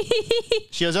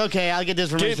 She goes, okay, I'll get this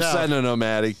for Keep myself. sending them,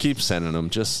 Addie. Keep sending them.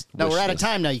 Just No, wish we're out of list.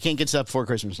 time now. You can't get stuff before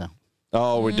Christmas now.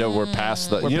 Oh, we're past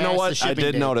the. We're You know past what? the I shipping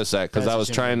did date. notice that because Past I the was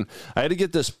shipping trying. I had to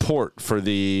get this port for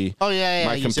the Oh, yeah,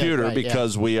 my you said, computer right, yeah.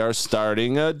 because we are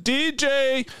starting a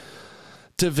DJ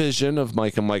division of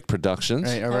Mike and Mike Productions.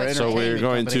 Right, of our So we're entertainment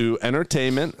going company. to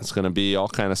entertainment. It's going to be all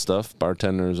kind of stuff,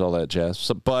 bartenders, all that jazz.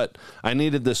 So, but I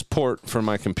needed this port for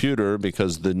my computer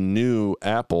because the new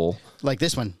Apple Like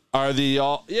this one. are the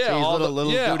all these all little-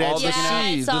 little the, doodads all the sticking out? C,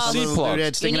 Yeah, the it's C all- Little plugs. doodad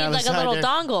You sticking need out like the a side little there.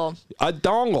 dongle. A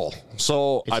dongle.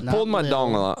 So I not pulled my little.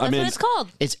 dongle out. That's I mean, what it's called.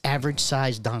 It's average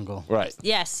size dongle. right.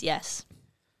 Yes, yes.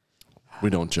 We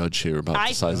don't judge here about I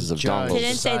the sizes of Judge dongles. Didn't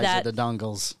the say size that. of the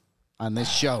dongles on this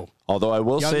show. Although I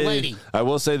will Young say, lady. the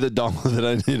dongle that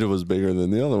I needed was bigger than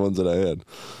the other ones that I had,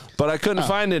 but I couldn't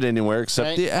find it anywhere except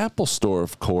Right. the Apple Store,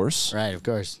 of course. Right, of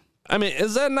course. I mean,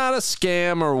 is that not a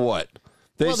scam or what?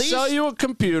 They Well, these- sell you a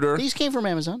computer. These came from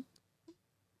Amazon.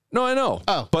 No, I know.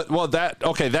 Oh. But, that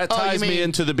Oh, you ties me mean-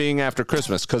 into the being after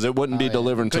Christmas because it wouldn't be yeah.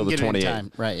 delivered until the Couldn't get it in 28th.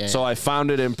 time. Right, yeah, So yeah. I found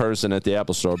it in person at the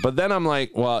Apple Store. But then I'm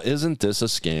like, well, isn't this a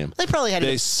scam? They probably had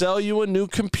They it. sell you a new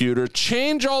computer,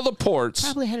 change all the ports.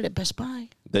 Probably had it at Best Buy.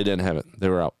 They didn't have it. They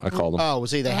were out. I called them. Oh, well,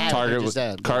 see, they had Target it. was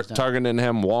Just Target didn't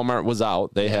have them. Walmart was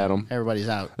out. They had them. Everybody's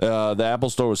out. The Apple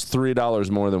Store was $3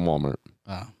 more than Walmart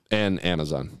Oh. and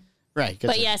Amazon. Right. 'cause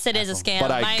But it's yes, it is a Apple. scam.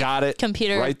 But I My got it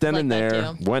computer right then like and that there.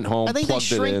 too. Went home, I think they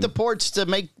plugged it shrink in. the ports to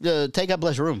make take up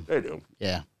less room. They do.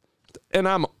 Yeah. And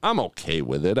I'm okay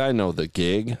with it. I know the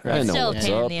gig. I It's know still a what's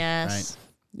pain in up. the ass.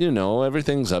 You know,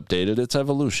 everything's updated. It's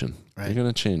evolution. Right. You're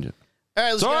gonna change it. All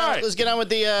right, let's, It's get all on, right. let's get on with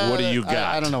the. What do you got?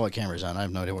 I don't know what camera's on. I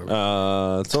have no idea where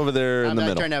we're It's over there in the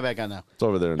middle. Turn that back on now. It's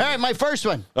over there. In the All right, my first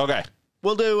one. Okay.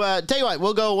 We'll do. Tell you what,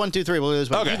 we'll go 1, 2, 3. We'll do this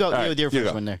one. Okay, You go all right, with your you first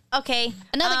go. one there. Okay.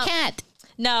 Another cat.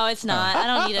 No, it's not. I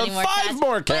don't need any more 5 cats.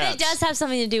 more But cats. it does have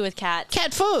something to do with cats.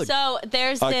 Cat food. So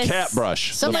there's A this. cat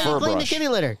brush. Somebody the fur clean the brush. kitty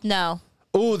litter. No.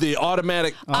 Ooh, the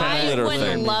automatic cat I litter would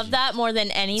thing. love that more than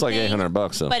anything. It's like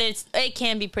 $800 though. But it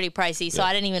can be pretty pricey, so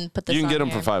I didn't even put this You can on get them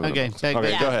here. for $500. Okay, back,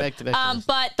 okay, back, go ahead. Back to this.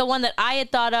 But the one that I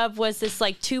had thought of was this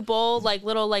like 2-bowl, like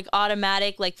little like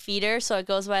automatic like feeder, so it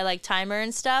goes by like timer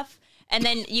and stuff. And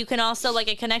then you can also like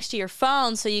it connects to your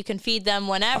phone, so you can feed them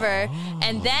whenever,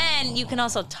 and then you can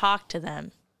also talk to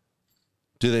them.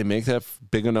 Do they make that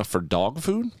big enough for dog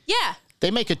food? Yeah. They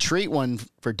make a treat one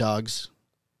for dogs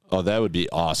Oh, that would be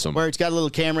awesome. where it's got a little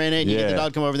camera in it. And you get the Yeah.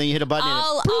 dog come over, then you hit a button.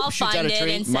 I'll and it boop, shoots out find a it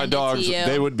treat. and send My it dogs, to you.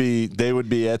 they would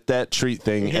be at that treat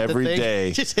thing hit the every thing,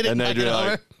 day, just hit it and they'd back be and like,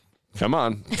 over. "Come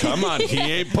on, he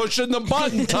ain't pushing the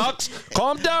button, Tux.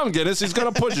 Calm down, Guinness. He's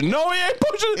gonna push it. No, he ain't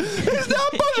pushing it. He's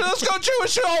not pushing. Let's go chew a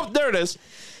show. There it is.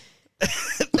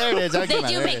 There it is. Okay, They there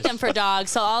do it make is. them for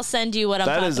dogs, so I'll send you what I'm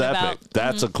That talking is epic. about.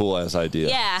 That's a cool ass idea.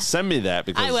 Yeah. Send me that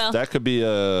because I will. that could be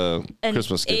a And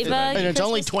Christmas gift. Ava, And it's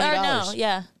only Christmas- or $20. No,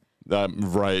 yeah.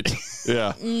 Right.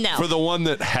 Yeah. No. For the one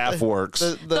that half works.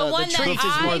 The one that treats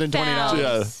is more I than $20. found-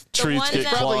 Yeah. the Treats one get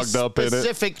that- clogged up in it.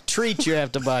 Specific treats you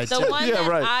have to buy. The too. one Yeah, that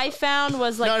right. I found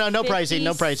was like No pricing,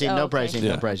 no 50s. pricing, Oh, no okay. pricing,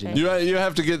 Yeah. no pricing. You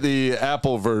have to get the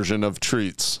Apple version of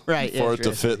treats. Right, For yes, it to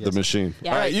yes, fit yes. the machine.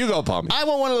 Yeah. All right, you go, Palmy. I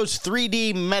want one of those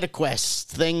 3D MetaQuest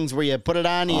things where you put it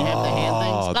on and you have the hand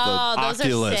things. Oh, those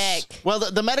Oculus. are sick. Well,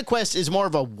 the MetaQuest is more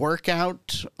of a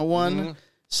workout one. Mm-hmm.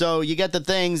 So you get the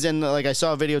things, and like I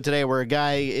saw a video today where a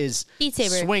guy is Beat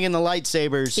Saber. swinging the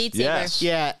lightsabers. Beat Saber. Yes.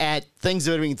 Yeah, at things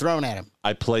that are being thrown at him.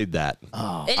 I played that. It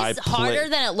I is harder play-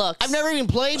 than it looks. I've never even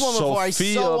played one before. I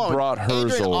Sophia saw one. brought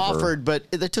hers Adrian over. offered, but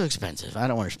they're too expensive. I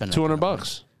don't want to spend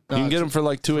 $200. You can get them for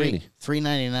like $280.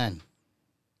 $399.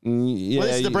 Yeah, Well,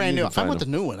 this is the brand you new. can find I want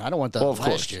them. the new one. I don't want the Well, of last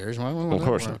course. year's. Of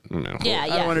course not. No. Yeah, I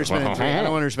don't want her yeah. spending I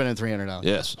don't want her spending $300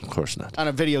 Yes, of course not. on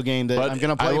a video game that But I'm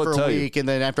going to I play will for a tell you- week, and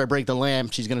then after I break the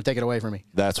lamp, she's going to take it away from me.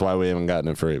 That's why we haven't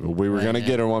gotten it for Ava. We were going to yeah.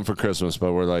 get her one for Christmas,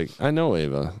 but we're like, I know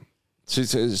Ava.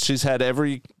 She's had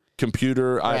every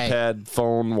computer, Right. iPad,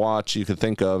 phone, watch you could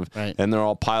think of, Right. and they're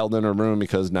all piled in her room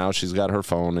because now she's got her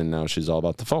phone, and now she's all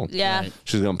about the phone. Yeah. Right.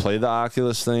 She's going to play the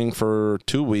Oculus thing for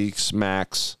 2 weeks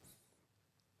max,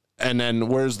 and then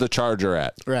where's the charger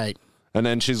at? Right. And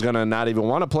then she's going to not even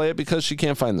want to play it because she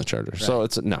can't find the charger. So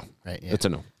it's a no. Right, yeah. It's a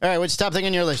no. All right, what's the top thing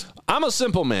on your list? I'm a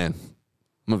simple man.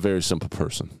 I'm a very simple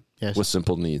person Yes. with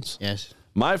simple needs. Yes.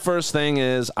 My first thing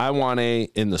is I want a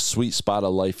In the Sweet Spot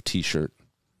of Life t-shirt.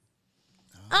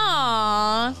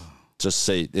 Aww. Just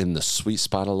say In the Sweet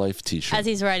Spot of Life t-shirt. As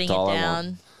he's writing That's all it I want.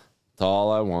 down. That's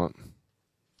all I want.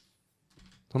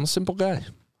 I'm a simple guy.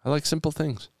 I like simple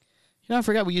things. You know, I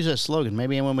forgot we use that slogan.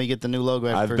 Maybe when we get the new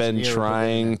logo. I've been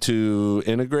trying to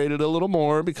integrate it a little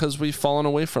more because we've fallen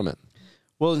away from it.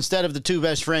 Well, instead of the two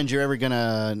best friends you're ever going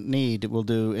to need, we'll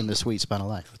do In the Sweet Spot of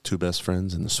Life. Two best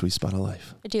friends in the Sweet Spot of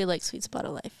Life. I do like Sweet Spot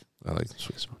of Life. I like the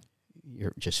Sweet Spot.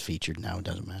 You're just featured now. It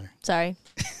doesn't matter. Sorry.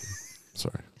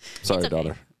 Sorry, okay.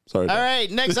 daughter. Sorry. All right,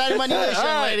 next item on your list,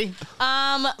 young lady.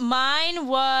 Mine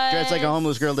was Dressed like a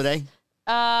homeless girl today.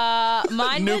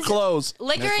 mine New was clothes.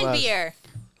 liquor New and clothes. beer.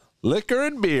 Liquor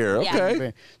and beer. Yeah.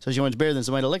 Okay. So she wants beer than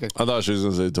somebody to liquor. I thought she was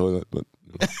going to say toilet, but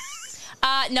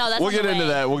No, that's We'll on the get into way.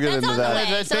 that. We'll get That's into on the that.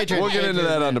 way, That's so it's Patreon. we'll get okay. into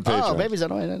that on the Patreon. Oh, babies, I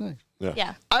don't.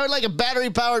 Yeah. I would like a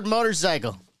battery-powered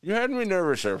motorcycle. You had me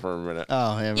nervous there for a minute.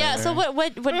 Oh, yeah. Yeah. So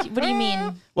what do you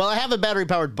mean? Well, I have a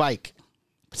battery-powered bike.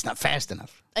 It's not fast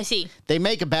enough. I see. They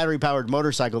make a battery-powered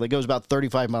motorcycle that goes about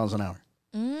 35 miles an hour.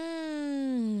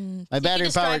 My You can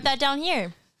just drive battery-powered. that down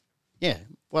here. Yeah.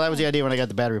 Well, that was the idea when I got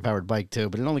the battery-powered bike too,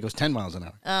 but it only goes 10 miles an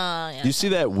hour. Yeah. You see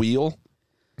that wheel?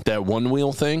 That one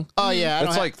wheel thing? Oh yeah, I It's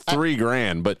don't like have,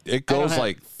 $3,000, but it goes have-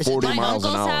 like Is it 40 My miles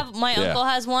an hour. My Yeah. uncle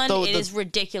has one. So It the- is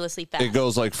ridiculously fast. It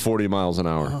goes like 40 miles an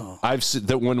hour. I've seen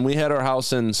that when we had our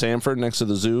house in Sanford next to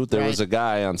the zoo. There Right. was a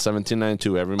guy on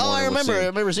 1792 every morning. Oh, I would remember. I sing.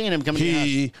 remember seeing him coming. to the house.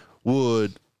 He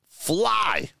would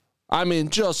fly. I mean,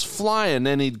 just fly, and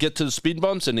then he'd get to the speed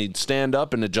bumps, and he'd stand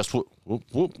up, and it just whoop, whoop,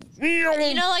 whoop. You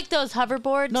know, like those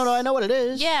hoverboards. No, I know what it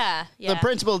is. Yeah. Yeah. The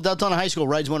principal of Deltona High School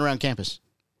rides one around campus.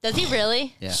 Does he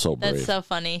really? Yeah. So brave. That's so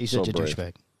funny. He's So such a brave.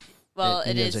 douchebag. Well, He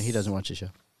it is. doesn't- He doesn't watch the show.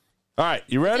 All right,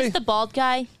 you Is ready? this the bald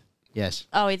guy? Yes.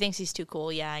 Oh, he thinks he's too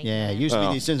cool. Yeah. Yeah. He used to Oh.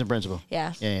 be the assistant principal.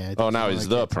 Yeah. Yeah. I think Oh, now something he's like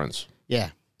the that. prince. Yeah.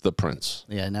 The prince.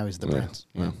 Yeah. Now he's the Yeah. prince.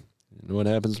 Yeah. You know what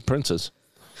happens to princes?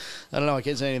 I don't know. I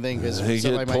can't say anything because They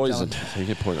get poisoned. They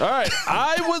get poisoned. All right.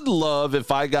 I would love if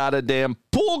I got a damn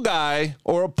pool guy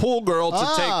or a pool girl to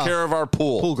Ah. take care of our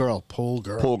pool. Pool girl. Pool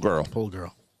girl. Pool girl. Pool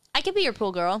girl. I could be your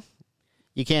pool girl.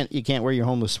 You can't wear your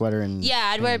homeless sweater and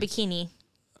Yeah, I'd wear a bikini,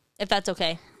 if that's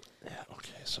okay. Okay,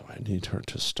 so I need her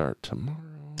to start tomorrow.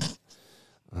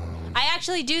 I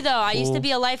actually do though. I used to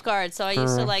be a lifeguard, so I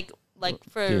used to like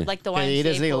for like the Okay, he YMCA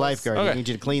doesn't need a pools. lifeguard. Okay. He needs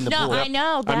you to clean the No, pool. I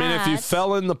know that. I mean, if you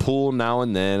fell in the pool now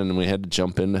and then and we had to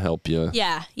jump in to help you,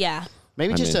 Yeah, yeah.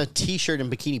 Maybe I just mean- a t-shirt and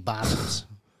bikini bottoms.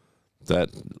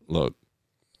 look,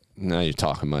 now you're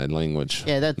talking my language.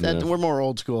 Yeah, that Yeah. we're more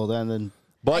old school than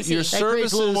But see. your That that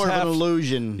creates services a little more of have, an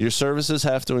illusion. your services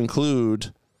have to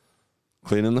include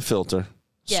cleaning the filter,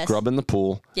 Yes. scrubbing the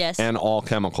pool, Yes. and all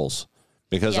chemicals.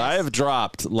 Because I Yes. have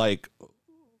dropped like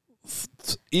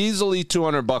easily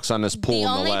 $200 on this pool The in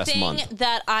the only last thing month.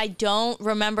 that I don't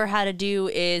remember how to do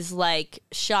is like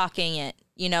shocking it,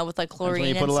 you know, with like That's when chlorine you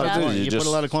and put a lot of stuff. chlorine. You You just- put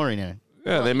a lot of chlorine in it.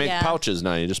 Yeah, they make yeah. pouches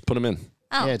now. You just put them in.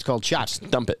 Oh. Yeah, it's called shots.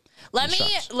 Dump it. Let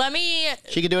in me.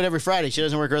 She could do it every Friday. She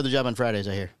doesn't work her other job on Fridays,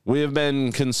 I hear. We have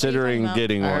been considering about?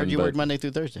 getting I one. heard you but work Monday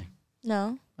through Thursday.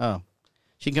 No. Oh.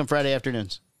 She can come Friday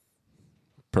afternoons.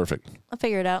 Perfect. I'll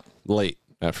figure it out. Late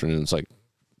afternoons, like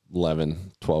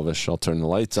 11, 12-ish. I'll turn the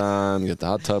lights on, get the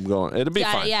hot tub going. It'll be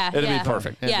fine. Yeah, It'll yeah. be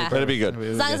perfect. Yeah. It'll be good.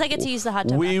 As long as I get to use the hot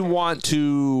tub. We after. want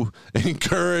to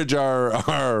encourage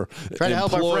our Try to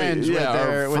help our friends with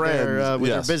their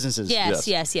Yes. businesses.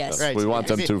 Yes. Right. We want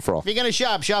them to for all. If you're going to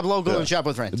shop local and shop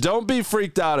with friends. Don't be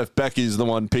freaked out if Becky's the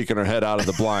one peeking her head out of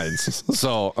the blinds.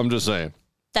 So I'm just saying.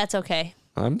 That's okay.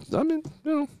 I mean,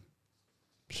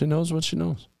 she knows what she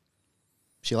knows.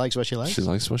 She likes what she likes. She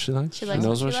likes what she likes. She likes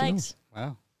knows what she knows. likes.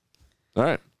 Wow. All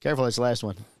right. Careful, it's the last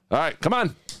one. All right. Come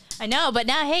on. I know, but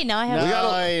now I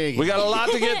have. We got a lot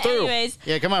to get through. Anyways,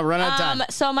 Yeah, come on, run out of time.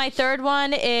 so my third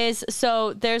one is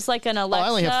there's like an Alexa. I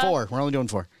only have 4. We're only doing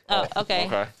 4. Oh,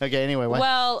 okay. Okay, anyway, what?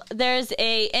 Well, there's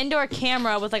a indoor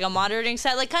camera with like a monitoring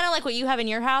set, like kind of like what you have in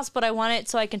your house, but I want it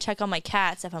so I can check on my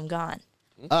cats if I'm gone.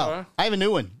 Oh, I have a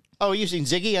new one. Oh, you seen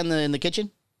Ziggy in the kitchen?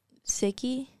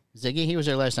 Ziggy? Ziggy, he was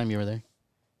there last time you were there.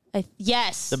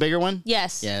 Yes. The bigger one?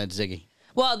 Yes. Yeah, it's Ziggy.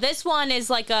 Well, this one is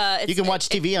like You can watch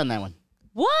TV on that one.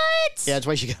 What? Yeah, that's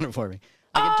why she got it for me.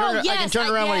 Oh, I can turn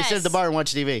around when he sits at the bar and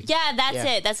watch TV. Yeah, that's Yeah.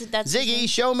 it. That's Ziggy,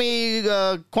 show me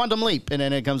Quantum Leap, and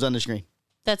then it comes on the screen.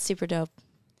 That's super dope.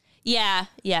 Yeah.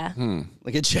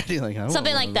 Look at Chetty, like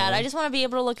Something like that. I just want to be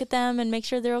able to look at them and make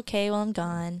sure they're okay while I'm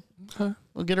gone.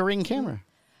 We'll get a Ring camera.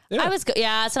 Yeah. That's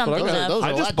what I'm thinking of. those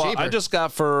are a lot cheaper. I just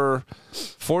got for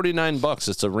 $49.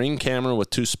 It's a Ring camera with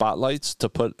 2 spotlights to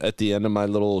put at the end of my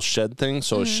little shed thing,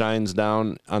 so it shines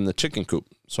down on the chicken coop,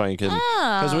 so I can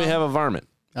because we have a varmint.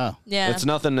 Oh, Yeah. It's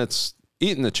nothing that's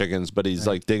eating the chickens, but he's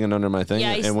like digging under my thing,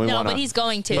 Yeah, and we want but he's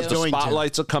going to. If the going to.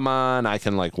 spotlights will come on, I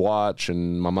can like watch,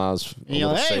 and Mama's a you know,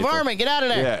 little hey, safer. varmint, get out of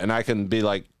there. Yeah, and I can be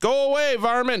like, "Go away,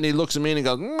 varmint!" And he looks at me and he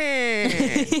goes, "Meh,"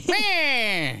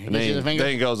 and Gives you the finger.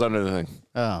 then he goes under the thing.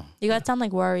 Oh. You got to sound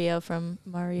like Wario from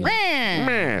Mario.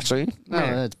 Meh, see? No,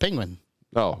 that's Penguin.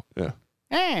 Oh, yeah.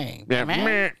 Hey, Yeah. Batman.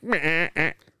 Meh, meh,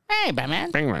 eh. Hey,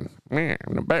 Batman. Penguin. Meh,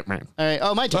 I'm the Batman. All right.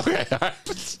 Oh, my turn. Okay.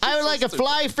 I would like a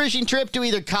fly fishing trip to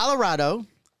either Colorado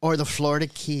or the Florida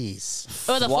Keys.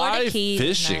 Oh, the Fly Florida Keys. is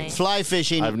fishing. nice. Fly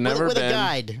fishing I've never with been. a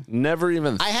guide. Never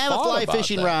even I have a thought fly about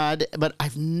fishing that. rod, but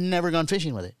I've never gone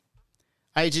fishing with it.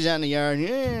 I just out in the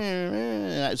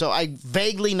yard. So I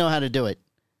vaguely know how to do it.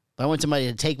 But I want somebody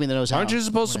to take me that knows how. Aren't you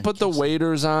supposed to put the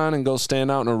waders on and go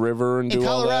stand out in a river and In do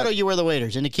all Colorado, that? you wear the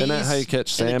waders. In the Keys, Isn't that how you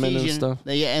catch in the salmon Keys, and you- stuff?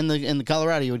 Yeah, in the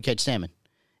Colorado, you would catch salmon.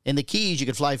 In the Keys, you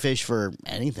could fly fish for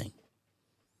anything.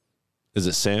 Is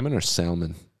it salmon or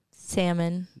salmon?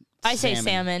 Salmon. I say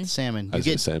salmon. Salmon. I You say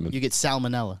get salmon. You get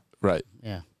salmonella. Right.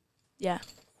 Yeah. Yeah.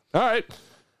 All right.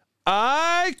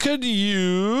 I could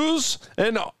use,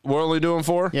 and we're only doing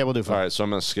 4? Yeah, we'll do 4. All right, so I'm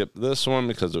going to skip this one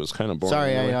because it was kind of boring.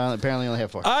 Sorry, anyway. I apparently only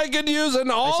have 4. I could use an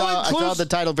I saw the all-inclusive.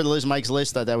 title for the list, Mike's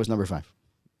list. Thought that was number 5,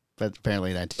 but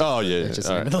apparently that. Oh, yeah, that's just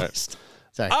yeah. the name of the All right. list.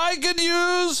 Sorry. I could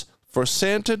use for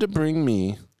Santa to bring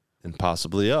me, and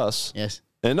possibly us, Yes.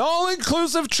 an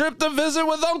all-inclusive trip to visit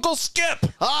with Uncle Skip.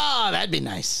 Oh, that'd be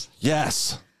nice.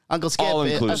 Yes. Uncle Skip.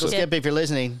 All-inclusive. Uncle Skip, if you're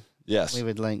listening, Yes. we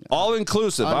would like.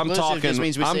 All-inclusive. I'm All-inclusive talking. just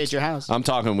means we I'm, stay at your house. I'm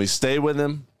talking. We stay with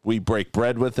him. We break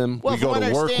bread with him. Well, we go from what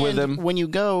to I work with understand, him. When you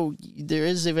go, there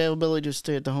is availability to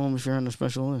stay at the home if you're on a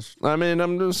special list. I mean,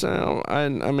 I'm just saying. I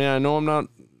mean, I know I'm not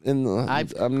in the.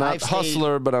 I'm not I've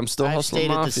hustler, but I'm still I've hustling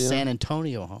stayed at the mafia. San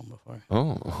Antonio home before.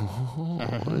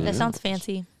 That sounds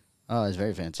fancy. Oh, it's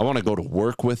very fancy. I want to go to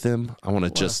work with him. I want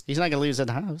to just. He's not going to leave us at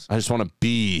the house. I just want to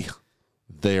be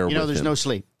there. You know, with there's him. no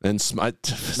sleep. And we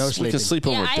sleeping. can sleep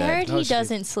when Yeah, we're I dead. heard he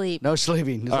doesn't sleep. No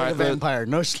sleeping. He's All like right, a vampire.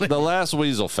 No sleep. The last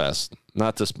Weasel Fest,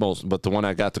 not this most, but the one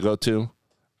I got to go to,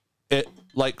 it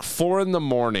like 4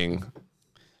 a.m.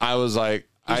 I was like,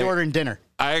 He's ordering dinner.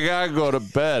 I gotta go to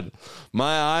bed.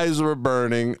 My eyes were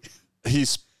burning.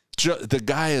 The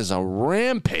guy is a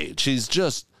rampage. He's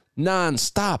just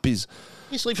nonstop.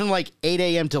 He sleeps from like 8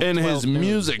 a.m. till 12 And his noon.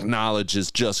 music knowledge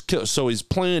is just kill. So he's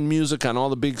playing music on all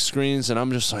the big screens, and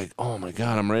I'm just like, oh my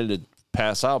God, I'm ready to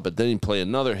pass out. But then he play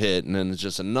another hit, and then it's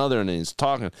just another, and then he's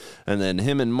talking. And then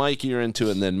him and Mikey are into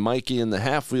it, and then Mikey and the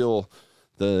half wheel,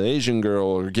 the Asian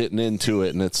girl, are getting into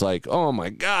it, and it's like, oh my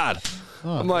God.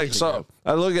 I'm like, so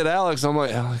I look at Alex, I'm like,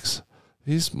 Alex,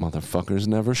 these motherfuckers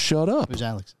never shut up. Who's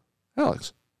Alex?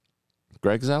 Alex.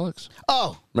 Greg's Alex?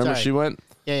 Oh, Remember sorry. she went?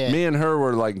 Yeah. Me and her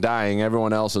were like dying.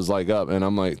 Everyone else is like up. And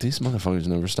I'm like, these motherfuckers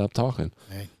never stop talking.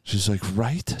 Right. She's like,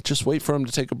 right? Just wait for him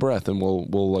to take a breath and we'll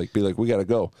like be like, we got to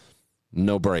go.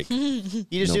 No break. You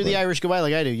just No do the break. Irish goodbye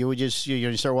like I do. You would just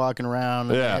you start walking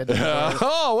around. Yeah.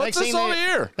 Oh, what's this over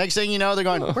here? Next thing you know, they're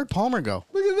going, where'd Palmer go?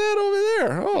 Look at that over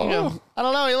there. Oh, You go, I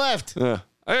don't know. He left. yeah.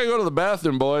 I got to go to the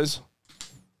bathroom, boys.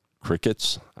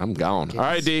 Crickets. I'm gone. All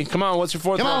right, D. Come on. What's your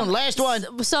fourth Come one? on, last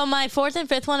one. So my fourth and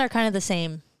fifth one are kind of the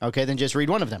same. Okay, then just read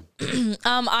one of them.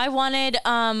 I wanted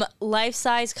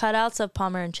life-size cutouts of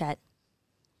Palmer and Chet.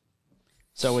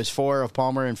 So it's 4 of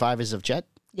Palmer and 5 is of Chet?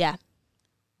 Yeah.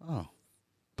 Oh,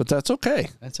 But that's okay.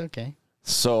 that's okay.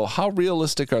 So how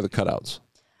realistic are the cutouts?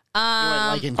 You went,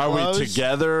 like in Are we clothes?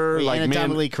 together? We like me and,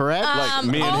 anatomically correct? like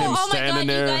me and him oh standing my God,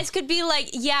 there? You guys could be like,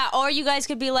 or you guys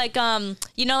could be like,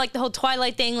 like the whole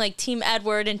Twilight thing, like Team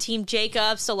Edward and Team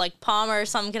Jacob. So like Palmer or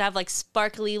something could have like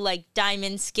sparkly, like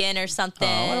diamond skin or something.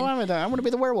 What do I want? I want to be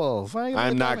the werewolf.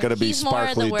 I'm not going to be He's more of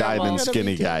the sparkly diamond werewolf.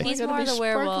 skinny guy. He's gotta more be the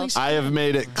werewolf. I have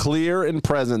made it clear and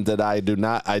present that I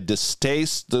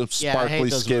distaste the Yeah, I hate sparkly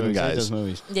those skin movies. I hate guys. those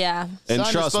movies. Yeah. And Sun is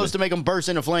trust me, supposed to make them burst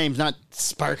into flames, not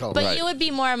sparkle. But Right. you would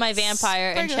be more of my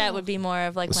vampire, and Chet would be more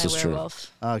of like This my is true.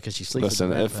 werewolf. Oh, because she sleeps listen,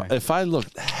 with the if vampire. if I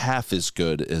looked half as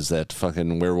good as that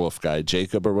fucking werewolf guy,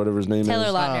 Jacob or whatever his name Taylor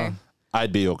is, Lautner.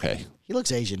 I'd be okay. He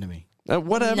looks Asian to me.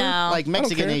 Whatever. No. Like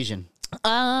Mexican care. Asian.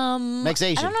 Mex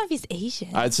Asian. I don't know if he's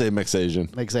Asian, I'd say Mex Asian.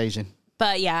 Mex Asian.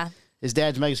 but yeah. His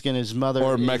dad's Mexican, his mother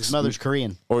Or his mother's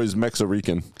Korean. Or he's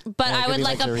Mex-Rican. But Yeah, it I could would be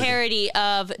like like a Sarita. parody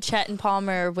of Chet and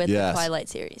Palmer with the Yes. Twilight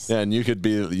series. Yeah, and you could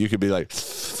be like,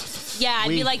 Yeah, I'd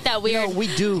be like that weird. No, we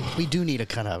do need a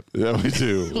cutout. yeah, we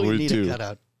do. We need do. a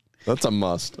cutout. That's a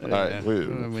must. All right.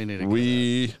 We need a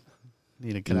We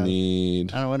Need a cutout.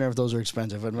 need I don't wonder if those are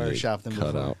expensive. I've never shopped them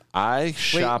cut before. out. I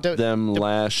shopped them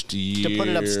last year. To put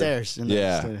it upstairs in the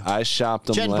Yeah, studio. I shopped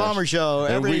them Chet last Palmer show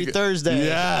and every Thursday.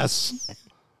 Yes.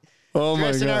 Oh my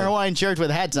Dressed in our god. Hawaiian shirts with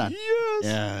hats on. Yes.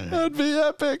 Yeah. That'd be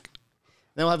epic.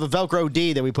 Then we'll have a Velcro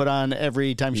D that we put on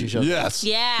every time she shows up. Yes.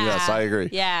 Yeah. Yes, I agree.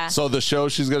 Yeah. So the show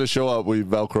she's gonna show up, we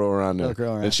Velcro around her. Velcro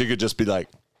around. And she could just be like,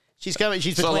 She's coming.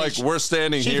 She's so between, like we're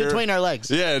standing she's here. between our legs.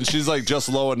 Yeah, and she's like just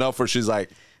low enough where she's like,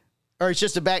 Or it's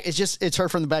just the back. It's her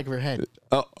from the back of her head.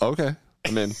 oh, okay.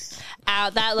 I'm in. Ow,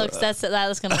 that looks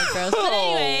gonna look gross. But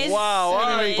anyways. Oh, wow. All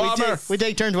right, anyways, Palmer. We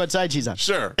take turns what side she's on.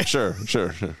 Sure.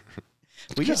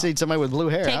 We just need somebody with blue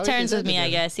hair. Take How we turns do with that me, I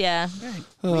together? guess. Yeah.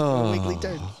 Weekly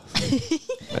turns.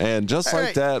 And just All like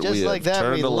right, that, just we like have that,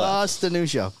 turned we to left. lost the new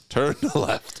show. Turn to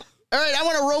left. All right, I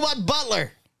want a robot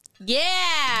butler.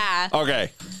 Yeah.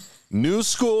 Okay. New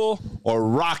school or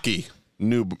Rocky?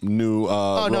 New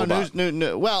Oh no, robot.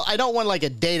 new. Well, I don't want like a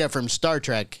Data from Star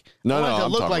Trek. No, I want it to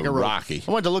I'm look talking like a robot. Rocky.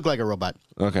 I want it to look like a robot.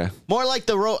 Okay. More like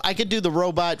I could do the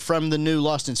robot from the new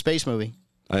Lost in Space movie.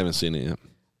 I haven't seen it yet.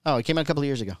 Oh, it came out a couple of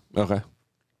years ago. Okay.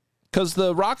 Because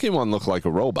the Rocky one looked like a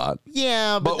robot.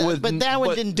 Yeah, but that one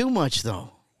but- didn't do much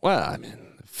though. Well, I mean,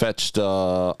 fetched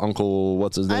Uncle,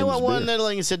 what's his name? I want one that'll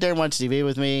like, sit there and watch TV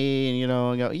with me,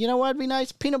 and go, you know what would be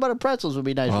nice? Peanut butter pretzels would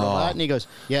be nice, robot. And he goes,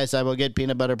 yes, I will get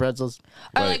peanut butter pretzels.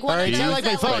 Or like one Or of he'd those sound like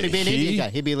my that, phone. like- He'd be an He? Indian guy.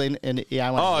 He'd be like,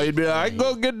 I want. Oh, he'd be like, I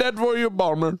go get that for you,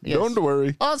 Palmer. Yes. Don't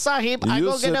worry. Oh, Sahib, I You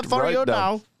go get sit it for right you down.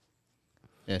 now.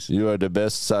 Yes. You are the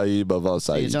best Sahib of all You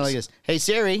Sahibs. sound like this. Hey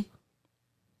Siri,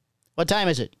 what time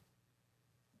is it?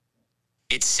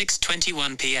 It's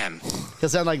 6:21 p.m. He'll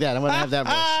sound like that. I want to have that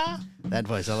voice. That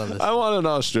voice. I love this. I want an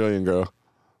Australian girl.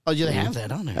 Oh, you have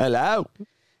that on there. Hello.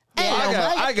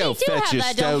 I go They do fetch have your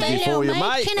that, don't stogie they? for you,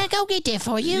 mate. Can I go get that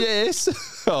for you? Yes.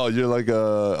 Oh, you're like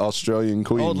a Australian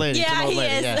queen. Old lady. Yeah, Some old he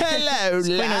lady. is. Yeah.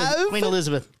 Hello, love. Queen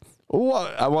Elizabeth.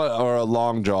 What I want, or a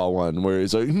long jaw one where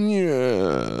he's like,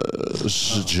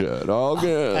 yes, Chet, I'll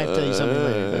get I have to tell you something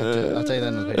later. I'll tell you that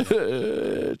in the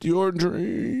paper. your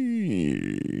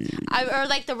dream. Or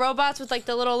like the robots with like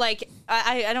the little like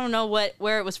I don't know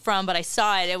where it was from, but I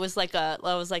saw it. It was like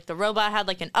the robot had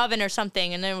like an oven or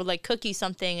something, and then it would like cook you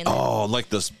something. And then, Oh, like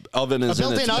this oven is in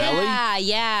its built-in oven? belly?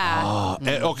 yeah.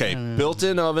 Okay,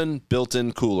 built-in oven,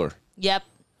 built-in cooler. Yep.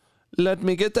 Let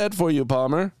me get that for you,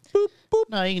 Palmer. Boop, boop.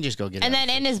 No, you can just go get And it. then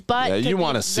in his butt, Yeah, could you be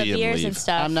wanna the see him beers leave. and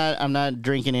stuff. I'm not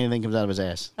drinking anything that comes out of his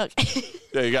ass. Okay.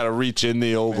 Yeah, you got to reach in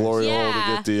the old glory hole to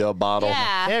Yeah. get the bottle.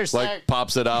 Yeah. There's Like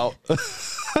pops it out.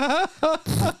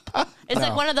 It's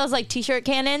like one of those like t-shirt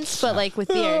cannons, but like with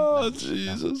beer. Oh,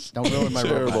 Jesus. Don't ruin my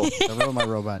Terrible. robot. Don't ruin my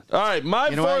robot. All right, my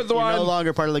You know what? fourth You're one. no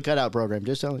longer part of the cutout program.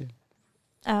 Just telling you.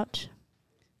 Ouch.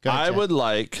 Go ahead, I Chad. would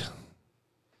like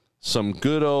some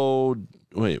good old.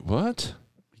 Wait, what?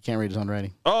 He can't read his own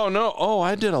writing. Oh no! Oh,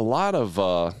 I did a lot of.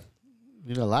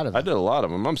 You did a lot of I it. did a lot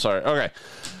of them. I'm sorry. Okay,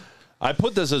 I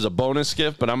put this as a bonus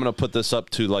gift, but I'm gonna put this up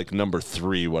to like number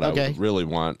 3. What I Okay. would really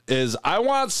want is I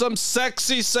want some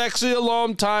sexy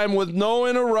alone time with no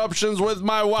interruptions with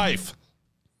my wife.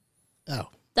 Oh,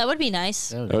 That would be nice.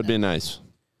 That would be nice.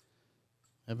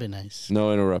 that'd be nice.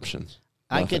 No interruptions.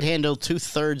 I could handle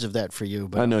 2/3 of that for you,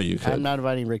 but I know you could. I'm not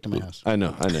inviting Rick to my house. I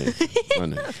know. I know. You. I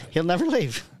know. He'll never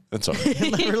leave. It's all right.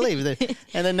 He'll never leave.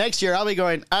 And then next year, I'll be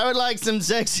going, I would like some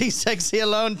sexy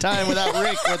alone time without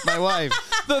Rick with my wife.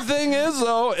 The thing is,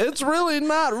 though, it's really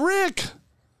not Rick.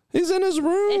 He's in his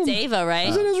room. It's Ava, right?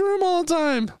 He's in his room all the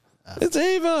time. It's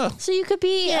Ava. So you could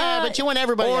be. Yeah, but you want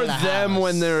everybody Or in the them house.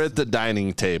 when they're at the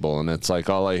dining table and it's like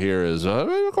all I hear is and I'm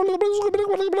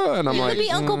You like could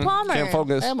be Uncle Palmer. can't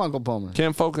focus. I am Uncle Palmer.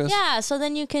 Can't focus. Yeah, so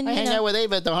then you can. I You hang know, out with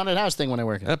Ava at the haunted house thing when I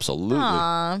work. Absolutely.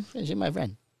 Aw. Yeah, she's my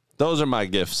friend. Those are my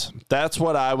gifts. That's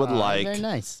what I would like Very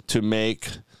nice. to make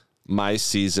my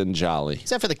season jolly.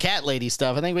 Except for the cat lady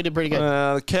stuff. I think we did pretty good.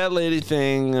 The cat lady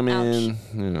thing, I mean,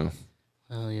 you know.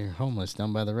 Oh, you're homeless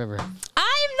down by the river. I'm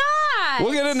not.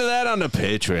 We'll get into that on the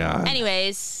Patreon.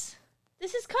 Anyways,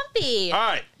 this is comfy. All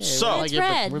right. So, It's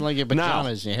red. We're like your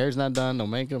pajamas. Your hair's not done. No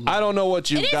makeup. I don't know what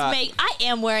It you've is got. I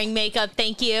am wearing makeup.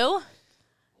 Thank you.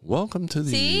 Welcome to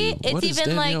the See, what it's is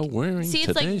even Danielle like. wearing See,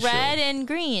 it's like today red show? and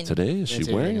green. Today, is she It's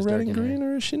wearing dark red and in green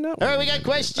there. or is she not? All right, wearing we got red?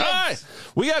 questions. All right,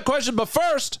 we got questions, but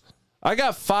first, I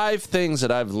got 5 things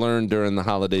that I've learned during the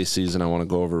holiday season I want to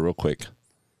go over real quick.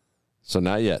 So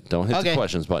not yet. Don't hit the Okay.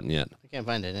 questions button yet. I can't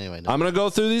find it anyway. I'm gonna go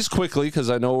through these quickly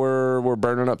because I know we're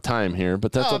burning up time here,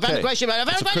 but that's I okay. found a question about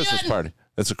it. I It's found a a Christmas question. party.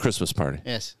 It's a Christmas party.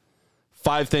 Yes.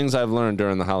 5 things I've learned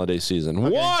during the holiday season.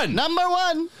 1, Number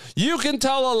 1. you can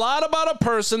tell a lot about a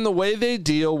person the way they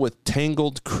deal with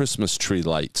tangled Christmas tree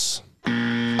lights.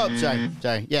 Oh, sorry.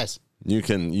 Yes. You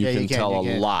can Yeah, you can tell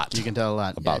a lot. You can tell a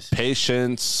lot about yes.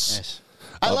 patience. Yes.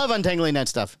 I love untangling that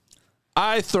stuff.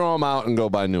 I throw them out and go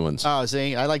buy new ones. Oh,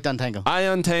 see, I like to untangle. I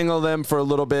untangle them for a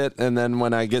little bit, and then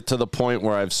when I get to the point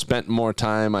where I've spent more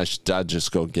time, I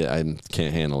just go get. I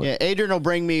can't handle it. Yeah, Adrian will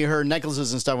bring me her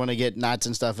necklaces and stuff when I get knots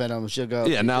and stuff in them. She'll go.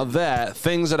 Yeah, now that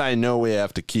things that I know we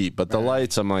have to keep, but the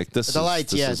lights, I'm like this. The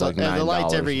lights, this yeah, is like the $9.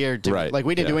 lights every year too. Right? Like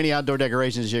we didn't yeah. do any outdoor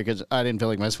decorations this year because I didn't feel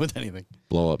like messing with anything.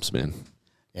 blow ups, man.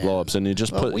 Yeah. Blow ups, and you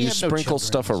just Well, we you have no sprinkle children,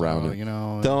 stuff around so, it. you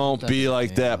know, Don't be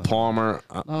like that, Palmer.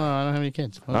 No, I don't have any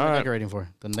kids. What am All I right. decorating for?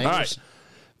 The neighbors. All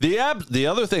right. The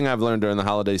other thing I've learned during the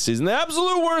holiday season, the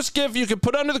absolute worst gift you could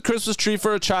put under the Christmas tree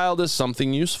for a child is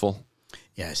something useful.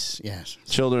 Yes.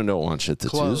 Children don't want shit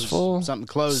that's Clothes. useful. Something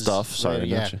clothes. Stuff. Sorry,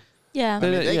 Yeah. not you. Yeah.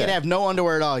 They Yeah. can have no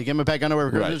underwear at all. You give them a pack of underwear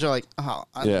for Christmas, Right. they're like, oh,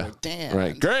 Yeah. underwear, damn.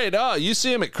 Right. Great. Oh, you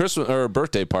see them at Christmas or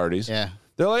birthday parties. Yeah.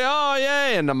 They're like, oh,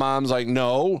 yay. And the mom's like,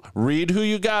 no, read who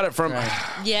you got it from.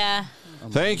 Yeah.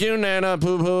 Thank you, Nana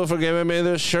Poo Poo, for giving me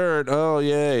this shirt. Oh,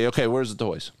 yay. Okay, where's the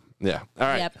toys? Yeah. All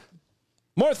right. Yep.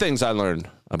 More things I learned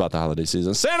about the holiday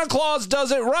season. Santa Claus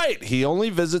does it right. He only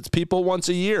visits people once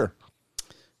a year.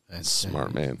 That's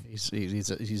Smart man. He's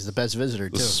the best visitor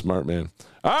too. Smart man.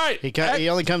 All right. He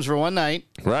only comes for one night,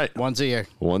 Right. once a year.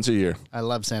 Once a year. I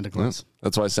love Santa Claus.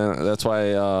 That's why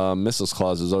Mrs.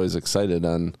 Claus is always excited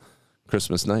on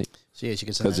Christmas night So yeah, she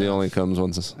can because he only comes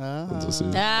once a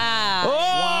season.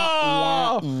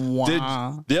 Ah.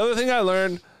 Oh! The other thing I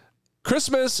learned,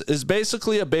 Christmas is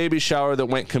basically a baby shower that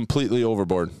went completely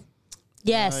overboard.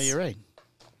 Yes. You're right.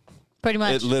 Pretty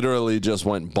much. It literally just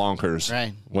went bonkers.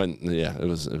 Right. It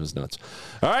was nuts.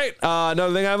 All right.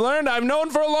 Another thing I've learned, I've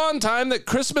known for a long time that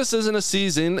Christmas isn't a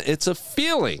season, it's a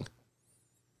feeling.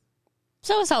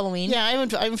 So is Halloween. Yeah, I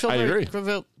haven't felt I agree.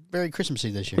 very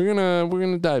Christmassy this year. We're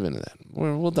gonna dive into that.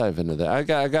 We'll dive into that. I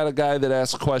got a guy that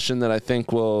asked a question that I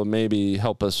think will maybe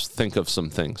help us think of some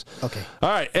things. Okay. All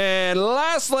right. And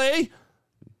lastly,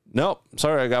 nope.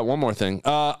 Sorry, I got one more thing.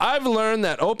 I've learned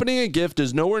that opening a gift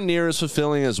is nowhere near as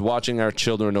fulfilling as watching our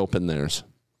children open theirs.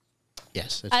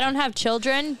 Yes. I don't have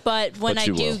children, but when But I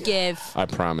you do will. give. I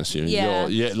promise you. Yeah.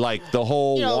 Like the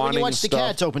whole You know, wanting when you watch stuff. the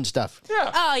cats open stuff.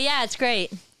 Oh, yeah, it's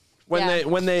great. When Yeah.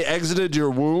 when they exited your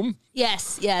womb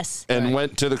Yes. and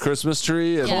went to the Christmas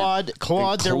tree and Yeah.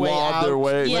 Clawed their way out.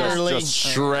 Yeah. just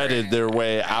shredded their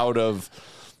way out of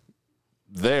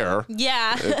there.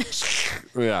 Yeah.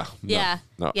 Yeah. Yeah.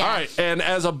 No. Yeah. All right. And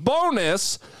as a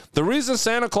bonus, the reason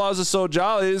Santa Claus is so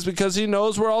jolly is because he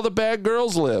knows where all the bad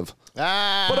girls live.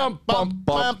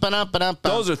 Ba-dum-bum-bum.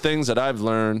 Those are things that I've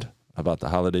learned about the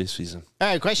holiday season. All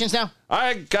right, questions now?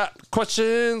 I got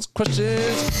questions. I got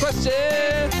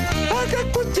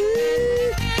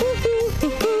questions.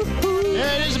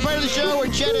 Yeah, it is a part of the show where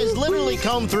Chet has literally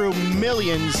combed through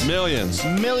millions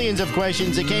of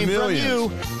questions that came from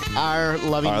you, our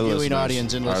loving viewing listeners,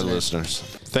 audience and our listeners.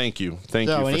 listeners. Thank you for And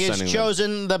he has sending them.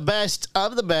 chosen the best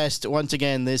of the best once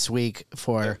again this week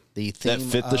for the theme That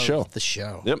fit the of show. the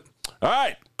show. Yep. All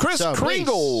right. Chris So,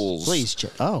 Kringles. Please,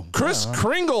 Chet. Oh. Chris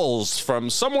Kringles from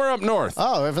somewhere up north.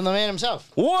 Oh, right from the man himself.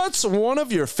 What's one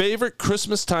of your favorite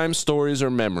Christmas time stories or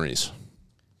memories?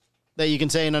 That you can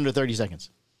say in under 30 seconds.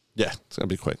 Yeah, it's going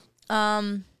to be quick.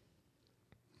 I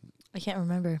can't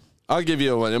remember. I'll give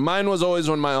you one. And mine was always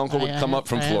when my uncle would come up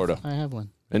from Florida. I have one.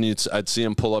 And I'd see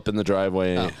him pull up in the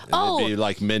driveway. And it'd be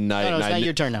like midnight. No, it's and not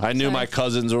your turn now. I knew my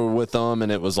cousins were with them,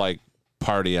 and it was like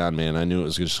party on, man. I knew it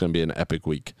was just going to be an epic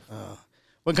week.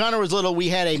 When Connor was little, we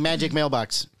had a magic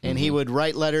mailbox, and he would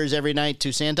write letters every night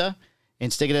to Santa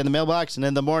and stick it in the mailbox. And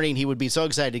in the morning, he would be so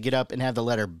excited to get up and have the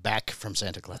letter back from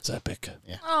Santa Claus. It's epic.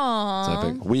 Yeah. Aww. It's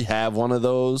epic. We have one of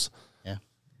those. Yeah.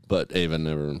 But Ava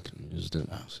never used it.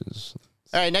 All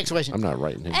right, next question. I'm not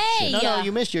writing it. Hey, No,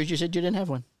 you missed yours. You said you didn't have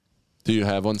one. Do you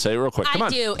have one? Say it real quick. Come I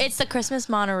on. do. It's the Christmas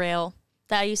monorail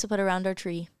that I used to put around our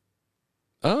tree.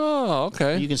 Oh,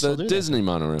 okay. You can still do that. Disney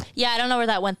monorail. Yeah, I don't know where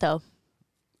that went though.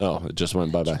 Oh, it just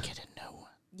went bye-bye.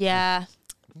 Yeah.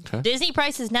 Okay. Disney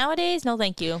prices nowadays? No,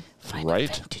 thank you.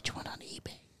 Right. Vintage one on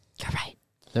eBay. You're right.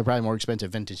 They're probably more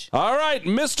expensive vintage. All right,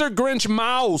 Mr. Grinch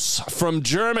Mouse from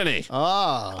Germany.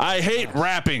 Oh. I hate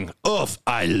wrapping. Oof,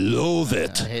 I loathe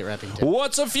it. I hate wrapping too.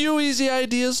 What's a few easy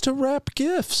ideas to wrap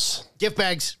gifts? Gift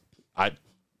bags.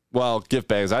 Gift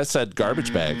bags. I said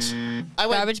garbage bags.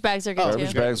 Garbage bags are good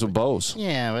Garbage too. bags with bows.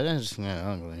 Yeah, but that's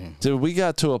ugly. Dude, we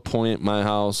got to a point in my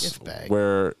house Gift bag.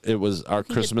 where it was our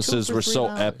get Christmases 2 for were so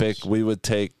 $3. epic. We would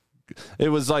take. It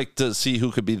was like to see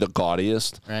who could be the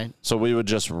gaudiest. Right. So we would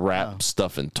just wrap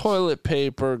stuff in toilet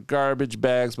paper, garbage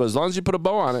bags, but as long as you put a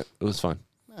bow on it, it was fine.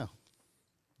 Oh.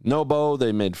 No bow,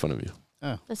 they made fun of you.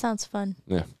 That sounds fun.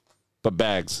 Yeah. But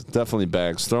bags, definitely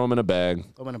bags. Throw them in a bag.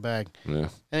 Throw them in a bag. Yeah.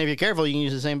 And if you're careful, you can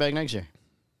use the same bag next year.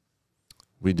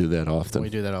 We do that often. We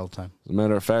do that all the time. As a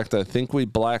matter of fact, I think we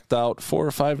blacked out 4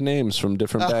 or 5 names from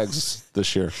different bags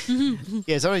this year.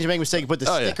 Yeah, sometimes you make a mistake. You put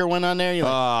the Oh, yeah. sticker one on there. You're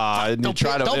like, And you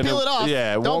try to don't peel it off.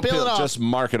 Yeah, it Don't won't peel it off. Just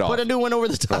mark it off. put a new one over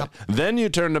the top. Then you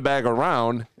turn the bag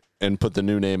around and put the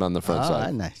new name on the front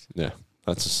side. Nice. Yeah,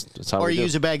 that's how Or we you do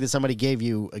use a bag that somebody gave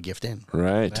you a gift in.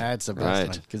 Right. That's the best Right.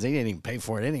 one because they didn't even pay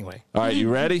for it anyway. All right, you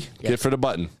ready? Get for the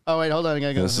button. Oh wait, hold on. I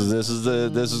gotta go. This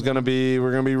is gonna be, we're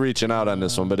gonna be reaching out on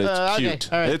this one, but it's Okay.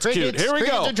 cute. All right. It's cute. Crickets, Here we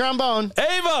crickets go. or trombone.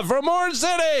 Ava from Orange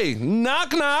City.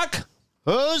 Knock knock.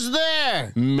 Who's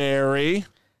there? Merry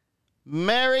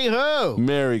Merry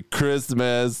who?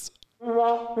 Christmas. I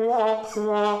thought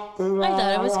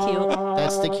it was cute.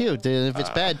 That's the cute. If it's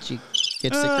bad, she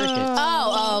gets the crickets.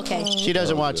 Oh, okay. She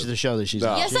doesn't watch the show that she's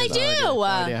on. Yes, She I has no idea. do. No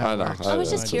idea how I it know. works. I was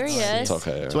just curious. It's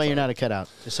okay. That's why you're not a cutout,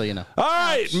 just so you know. All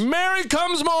right, Mary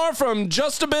Comes from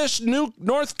Justabish,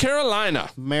 North Carolina.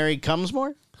 Mary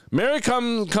Cumsmore? Mary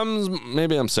comes.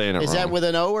 Maybe I'm saying it Is wrong. that with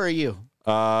an O or a U?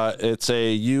 It's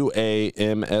a UAMSMORE.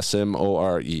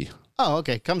 Oh,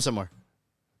 okay. Come somewhere.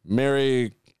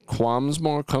 Mary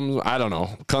Quamsmore comes. I don't know.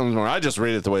 Comes I just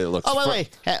read it the way it looks. Oh, by the way,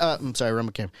 I'm sorry,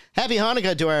 Rumble Camera. Happy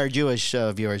Hanukkah to our Jewish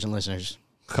viewers and listeners.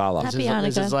 Kala. Happy This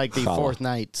Hanukkah. is like the Challah. 4th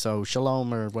night, so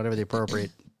shalom or whatever the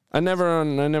appropriate. I never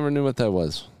knew what that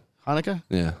was. Hanukkah?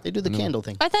 Yeah. They do the candle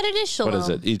thing. I thought it is shalom. What is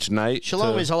it? Each night?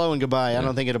 Shalom to- is hello and goodbye. I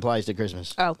don't think it applies to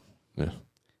Christmas. Oh. Yeah.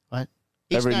 What?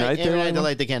 Every night they every night light they them?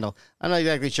 light the candle. I'm not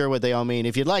exactly sure what they all mean.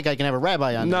 If you'd like, I can have a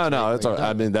rabbi on. No, next no. week. It's all right.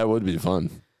 I mean, that would be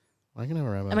fun. I can have a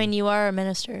rabbi. I mean, you are a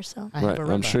minister, so I have Right. a I'm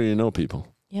rabbi. sure you know people.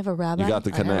 you have a rabbi. You got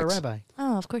the I have a connects. rabbi.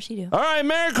 Oh, of course you do. All right,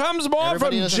 Mary comes more from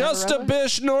Everybody doesn't have a rabbi?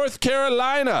 Justabish, North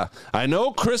Carolina. I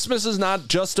know Christmas is not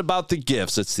just about the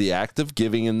gifts, it's the act of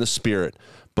giving in the spirit.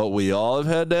 But we all have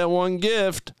had that one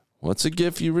gift. What's a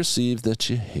gift you received that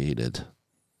you hated?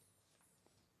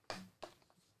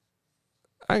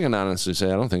 I can honestly say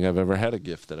I don't think I've ever had a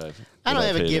gift that I've I don't that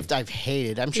have a hated. gift I've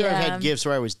hated. I'm sure I've Yeah. had gifts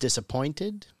where I was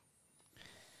disappointed.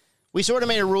 We sort of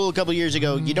made a rule a couple years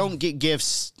ago. You don't get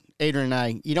gifts, Adrian and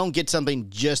I. You don't get something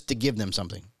just to give them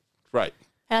something. Right.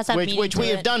 That's not Which meaning we to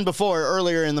have it. done before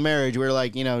earlier in the marriage. We were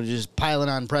like, just piling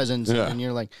on presents. Yeah. And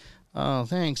you're like, oh,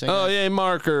 thanks. Oh, yay,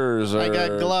 markers. I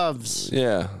got or- gloves.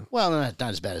 Yeah. Well, not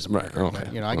as bad as a Right, marker. okay.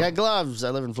 But, I got gloves. I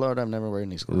live in Florida. I'm never wearing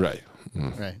these gloves. Right.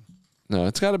 Right. No,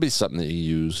 it's got to be something that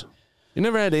you use. You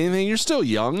never had anything. You're still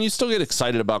young. You still get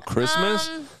excited about Christmas.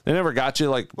 They never got you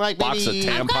like box of maybe-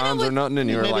 I'm tampons or nothing, and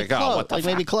you were Maybe like, clothes, oh, what the like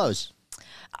fuck? maybe clothes.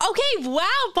 Okay, wow,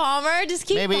 Palmer. Just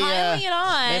keep Maybe piling it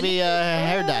on. Maybe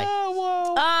hair dye.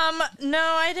 No,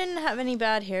 I didn't have any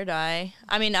bad hair dye.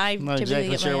 I mean, I I'm not typically exactly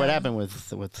get sure my what own. happened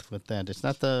with that. It's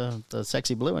not the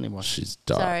sexy blue anymore. She's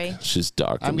dark. Sorry. She's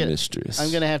dark and mysterious.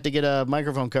 I'm gonna have to get a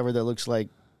microphone cover that looks like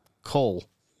coal.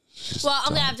 Well, I'm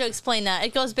gonna have to explain that.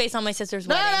 It goes based on my sister's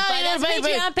wedding. But you that's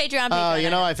gotta pay- Patreon.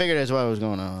 Oh, I figured that's what was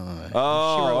going on.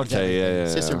 Oh, She ruins okay, everything. yeah.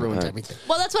 Sister yeah, ruins all right. everything.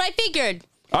 Well, that's what I figured.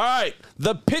 All right,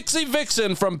 the Pixie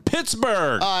Vixen from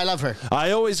Pittsburgh. Oh, I love her.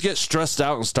 I always get stressed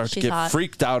out and start to She's get hot.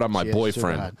 freaked out on my She is super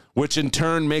boyfriend, hot. which in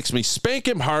turn makes me spank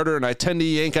him harder, and I tend to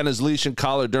yank on his leash and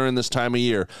collar during this time of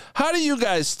year. How do you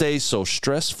guys stay so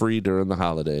stress-free during the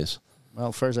holidays?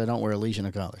 Well, first, I don't wear a leash and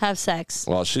a collar. Have sex.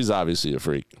 Well, she's obviously a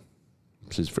freak.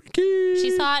 She's freaky.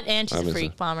 She's hot and she's a Obviously.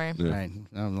 freak bomber. Yeah. Right.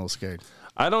 I'm a little scared.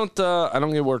 I don't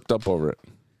get worked up over it.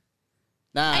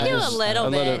 Nah, I do a little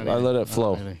bit. I let it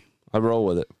flow. I roll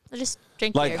with it. I just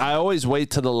drink Like, beer. I always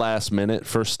wait to the last minute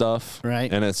for stuff.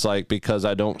 Right. And it's like, because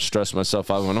I don't stress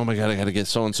myself out, going, oh my God, I got to get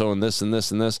so-and-so and this and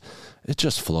this and this. It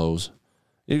just flows.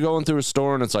 You're going through a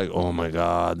store and it's like, oh my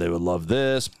God, they would love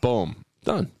this. Boom.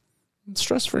 Done. It's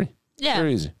stress-free. Yeah.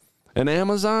 Very easy. And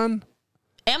Amazon?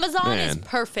 Amazon is Man.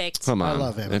 perfect. Come on. I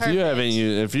love Amazon.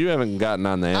 If you haven't gotten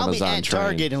on the I'll be Amazon at train.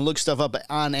 Target and look stuff up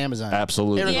on Amazon.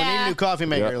 Absolutely. Hey, we need Yeah. a new coffee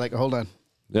maker. Yep. Like, hold on.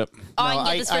 Yep. Oh, I can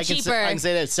get this for can cheaper. Say, I can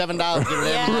say that $7. Get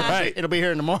it Yeah. Right. It'll be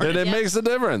here in the morning. And it makes a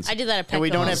difference. I do that at Petco. and we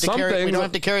don't have to Some carry. We things- don't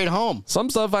have to carry it home. Some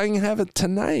stuff I can have it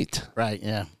tonight. Right.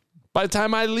 Yeah. By the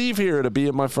time I leave here, it'll be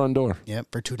at my front door. Yep.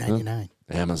 For $2.99.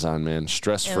 Amazon, man.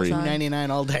 Stress-free. Amazon. $2.99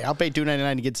 all day. I'll pay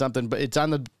 $2.99 to get something, but it's on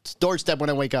the doorstep when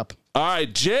I wake up. All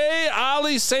right, J.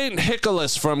 Ollie St.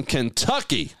 Nicholas from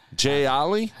Kentucky. J.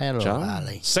 Ollie? Hello, John?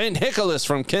 Ollie. St. Nicholas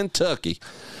from Kentucky.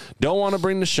 Don't want to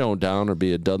bring the show down or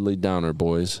be a Dudley Downer,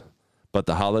 boys. But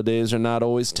the holidays are not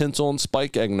always tinsel and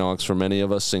spike eggnogs for many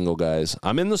of us single guys.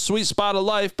 I'm in the sweet spot of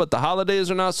life, but the holidays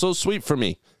are not so sweet for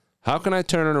me. How can I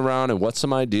turn it around, and what's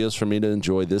some ideas for me to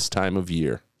enjoy this time of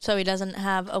year? So he doesn't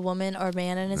have a woman or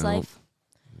man in his life?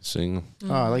 Single.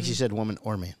 Oh, like you said, woman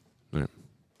or man. Yeah.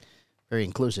 Very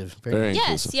inclusive. Very Yes,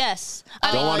 inclusive. yes. I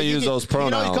Don't mean, want to you use can- those you can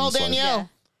always pronouns. call like- Danielle. yeah.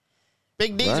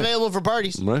 Big D's Right. available for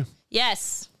parties. Right.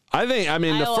 Yes. I think, the I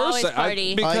will first always thing, party. All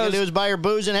you gotta because do is buy her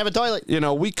booze and have a toilet.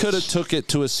 we could have took it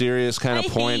to a serious kind I of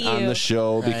hate point on you. the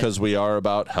show Right. because we are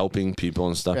about helping people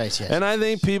and stuff. Right, yes, and I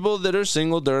think people that are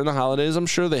single during the holidays, I'm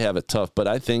sure they have it tough, but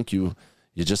I think you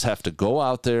just have to go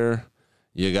out there.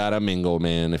 You gotta mingle,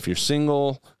 man. If you're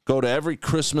single, go to every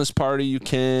Christmas party you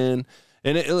can.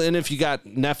 And if you got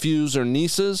nephews or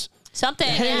nieces, Something.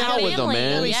 Hang yeah, out with them, family.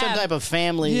 man. Maybe Yeah. some type of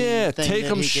family. Yeah, thing take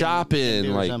that 'em he can shopping,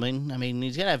 do or like- something. I mean,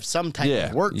 he's got to have some type Yeah,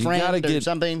 of work you friend gotta or get-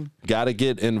 something, gotta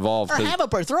get involved. or 'cause- have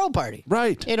a throw party.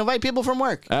 right. And invite people from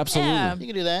work. Absolutely. Yeah. You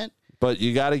can do that. But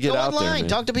you gotta get Go out online. there, man.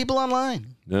 Talk to people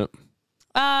online. Yep.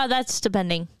 That's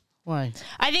depending. Why?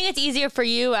 I think it's easier for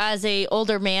you as a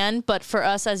older man, but for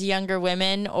us as younger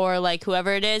women or like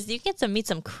whoever it is, you get to meet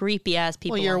some creepy ass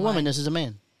people. Well, you're a online. woman. This is a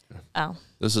man. Oh.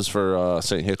 This is for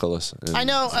St. Nicholas. I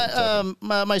know.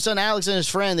 My son Alex and his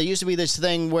friend. There used to be this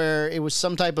thing where it was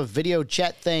some type of video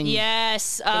chat thing.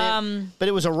 Yes. But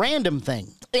it was a random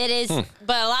thing. It is. But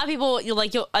a lot of people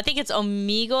I think it's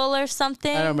Omegle or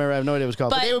something. I don't remember. I have no idea what it was called.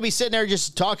 But But- they would be sitting there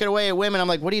just talking away at women. I'm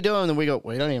like, "What are you doing?" And we go,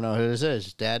 "We don't even know who this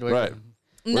is, Dad." What- Right.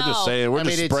 We're just No. saying, we're I mean,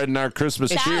 just it's- spreading our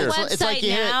Christmas That cheer. website It's like you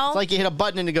hit. now- It's like you hit a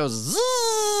button and it goes. Zzz.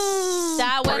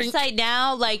 That Brink. website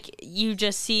now, like you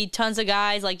just see tons of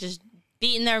guys like just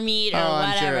beating their meat or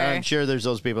whatever. I'm sure there's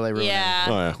those people that ruin Yeah.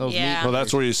 Oh, yeah. Those Yeah. Well,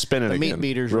 that's where you spin it the again. meat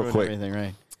beaters real ruin quick. everything,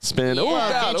 right? Spin. Oh, Yeah.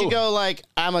 God. Can't you oh. go like,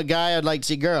 I'm a guy, I'd like to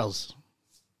see girls.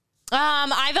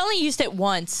 I've only used it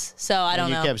once, so I don't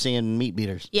and you know. kept seeing meat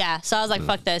beaters. Yeah, so I was like,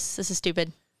 fuck this. This is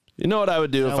stupid. You know what I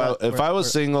would do know what? if I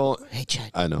was single? Hey,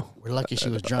 Chet. I know. We're lucky she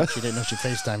was drunk. She didn't know she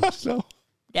FaceTimed us. No.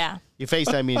 Yeah. You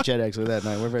FaceTimed me and Chet actually that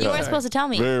night. We're very You weren't sorry. supposed to tell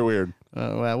me. Very weird.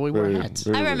 Well, we wore Very, hats.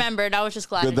 very I weird. remembered. I was just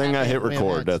glad. Good it thing I happened. hit We have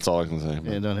record. hats. That's all I can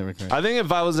say. Yeah, don't hit record. I think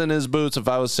if I was in his boots, if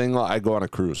I was single, I'd go on a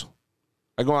cruise.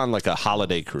 I'd go on like a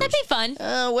holiday cruise. That'd be fun.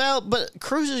 Well, but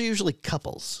cruises are usually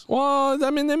couples. Well, I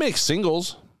mean, they make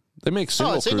singles. They make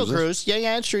single single cruises. cruise.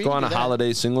 Yeah, it's true. You Go can on do a that.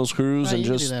 holiday singles cruise Right, and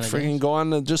you can do just that, I freaking guess. go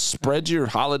on and just spread your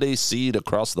holiday seed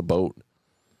across the boat.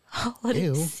 Let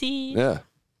Ew. it see. Yeah.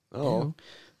 Oh.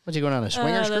 What's he going on a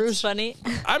swingers that's cruise? funny.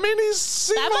 I mean, he's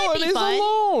single might and be he's fun.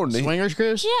 alone. Swingers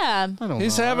cruise? Yeah. I don't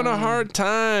He's know. having a hard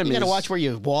time. You got to He's- watch where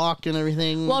you walk and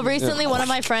everything. Well, recently one of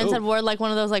my friends Oh. had wore like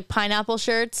one of those like pineapple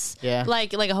shirts, Yeah.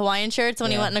 like a Hawaiian shirts when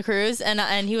he Yeah. went on a cruise, and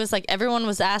he was like, everyone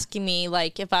was asking me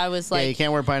like if I was yeah, you like,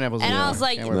 can't wear pineapples. and anymore. I was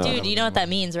like, Can't wear dude, pineapples you know what that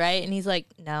anymore. means, right? And he's like,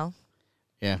 no.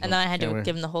 Yeah. And then I had to Can't wear-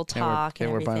 give him the whole can't wear- talk can't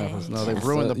and wear everything. pineapples. No, they've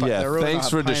ruined the they Yeah, ruined thanks the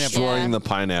for pineapple. destroying Yeah. the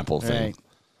pineapple thing. Right.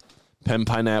 Pen,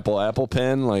 pineapple, apple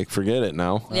pen. Like, forget it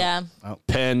now. Yeah.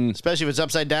 Pen. Especially if it's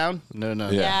upside down. No.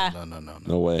 Yeah. No.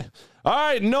 No way. All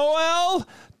right, Noelle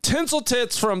Tinsel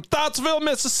Tits from Thoughtsville,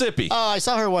 Mississippi. Oh, I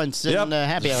saw her once in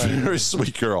Happy Hour. Very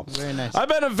sweet girl. Very nice. I've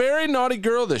been a very naughty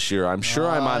girl this year. I'm sure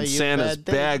I'm on you Santa's bad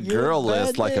thing. bad You girl bad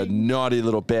list, like a thing. naughty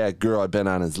little bad girl. I've been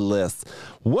on his list.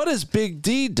 What has Big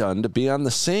D done to be on the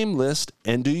same list?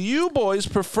 And do you boys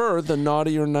prefer the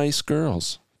naughty or nice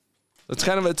girls?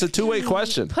 It's a two-way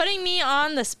question. Putting me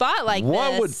on the spot like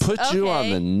What this. would put you on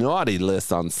Okay. the naughty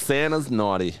list on Santa's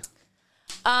naughty?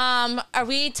 Are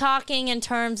we talking in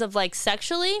terms of like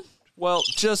sexually? Well,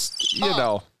 just, you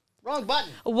know. Wrong button.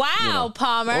 Wow,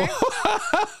 Palmer.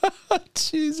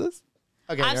 Jesus.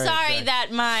 Okay, I'm all right, sorry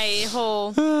that my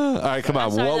whole. All right, come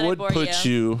on. sorry What that I would bore put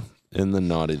you in the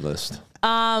naughty list?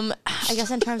 I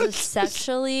guess in terms of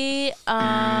sexually,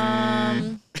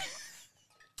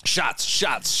 Shots.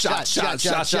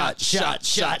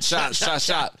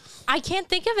 I can't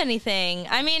think of anything.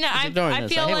 I mean, I Ignoring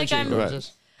this. feel hate like when she I'm. ignores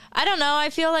this. I don't know. I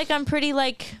feel like I'm pretty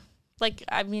like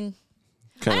I mean,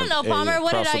 I don't know, Palmer.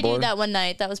 What did I do that one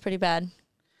night? That was pretty bad.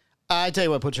 I tell you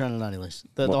what puts her on the naughty list.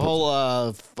 The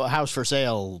whole house for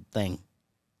sale thing.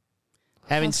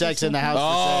 Having sex in the house for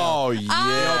sale. Oh,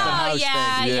 yeah. Oh,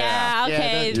 yeah, thing. yeah.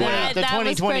 Okay, the that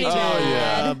was 2022 pretty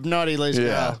bad. naughty list Yeah.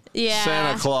 girl. Yeah.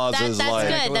 Santa Claus is that's like-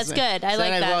 good. That's good. I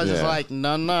like Santa that. Claus is Yeah. like,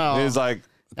 no. He's like,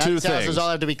 two Houses things. all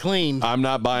have to be clean. I'm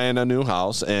not buying a new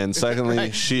house. And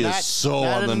secondly, she is so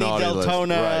not on the in naughty list.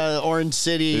 Deltona, Right. Orange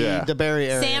City, Yeah. DeBerry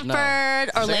area.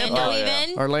 Sanford, Orlando, Oh, yeah.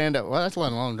 even. No. Orlando. Well, that's a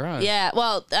long drive. Yeah.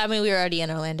 Well, I mean, we were already in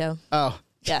Orlando. Oh.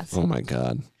 Yeah. Oh, my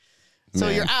God. So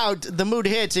Man. you're out, the mood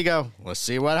hits, you go, let's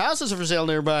see what houses are for sale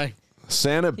nearby.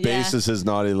 Santa bases his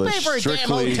naughty Pay list for a damn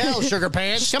strictly, hotel, sugar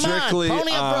pants. Come on, strictly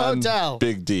pony up for a on hotel.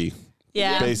 Big D.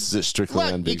 Yeah. Bases it strictly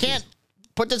on What? Big You can't D.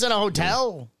 put this in a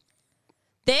hotel?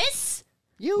 This?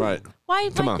 You. Right. Why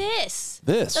Come on. this?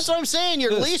 This. That's what I'm saying.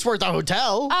 You're at least worth a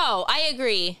hotel. Oh, I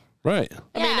agree. Right.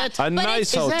 I mean, Yeah. that's A But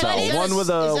nice it's- hotel. but it's- One with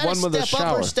a is that one with a step up or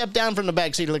shower. a step down from the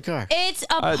back seat of the car? It's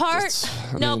a part.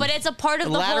 But it's a part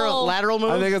of the whole. Lateral move?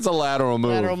 I think it's a lateral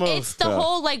move. Lateral move. It's the Yeah.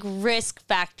 whole like risk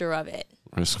factor of it.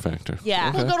 Risk factor.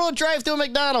 Yeah. Well, go to a drive-through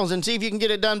McDonald's and see if you can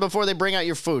get it done before they bring out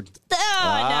your food. Oh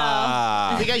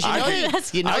Ah, Because I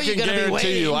you know I you're can going to be guarantee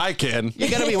waiting. you I can. You're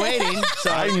going to be waiting.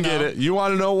 So, I can get it. You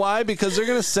want to know why? Because they're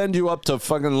going to send you up to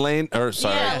fucking lane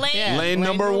lane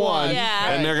number one,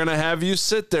 Yeah. and they're going to have you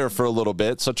sit there for a little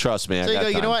bit. So trust me, I So you got go,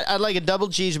 you time. know what? I'd like a double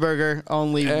cheeseburger,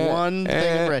 only one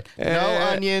thing of bread. No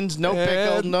onions, no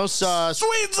pickle, no sauce.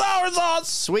 Sweet and sour sauce.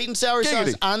 Sweet and sour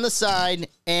Giggity. sauce on the side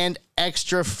and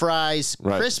extra fries.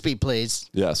 Right. Crispy, please.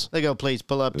 Yes. They go, please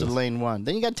pull up to lane one.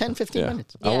 Then you got 10, 15 Yeah.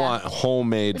 minutes. I want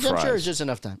homemade Which I'm sure is fries. just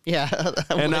enough time. Yeah.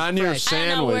 And on your fresh. I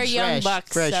don't know, we're sandwich, young Fresh,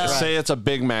 bucks. fresh, so. fresh. say it's a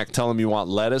Big Mac. Tell them you want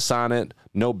lettuce on it,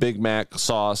 no Big Mac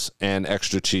sauce, and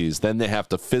extra cheese. Then they have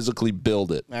to physically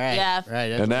build it. All right. Yeah. Right.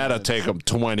 that's And what that'll it is. take them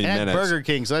 20 And minutes. Burger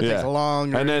King, so that takes a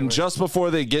long. And then just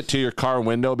before they get to your car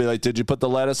window, be like, "Did you put the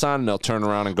lettuce on?" And they'll turn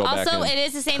around and go back in. Also, it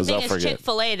is the same 'Cause thing they'll as forget.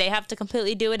 Chick-fil-A. They have to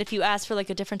completely do it if you ask for like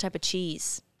a different type of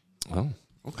cheese. Oh,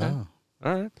 okay.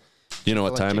 All right. You know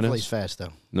what time it Chick-fil-A's is? fast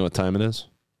though. Know what time it is?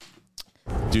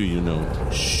 Do you know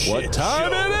what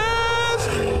time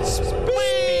it is?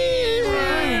 Speed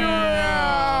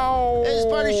round. This is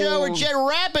part of the show where Chet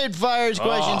rapid fires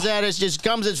questions at us, just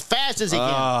comes as fast as he can.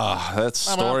 Ah, that's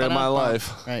the story of my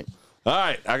life. Right. All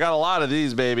right, I got a lot of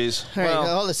these babies. All right,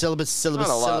 Well, all the syllabus. not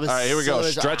a lot. All right, here we go.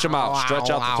 syllabus. Stretch them out. Stretch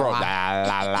out the throat. La,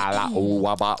 la, la, la. Ooh,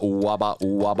 wabba, ooh, wabba,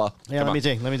 ooh, wabba. Yeah, Come let me on.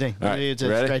 think. All right, To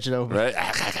ready? stretch it over. Ready?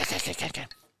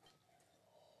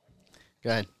 Go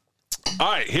ahead.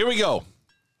 All right, here we go.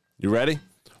 You ready?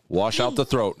 Wash out the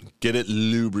throat. Get it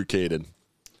lubricated.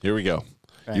 Here we go.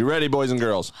 You ready, boys and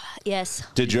girls? Yes.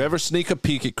 Did you ever sneak a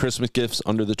peek at Christmas gifts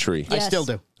under the tree? I Yes. still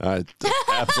do.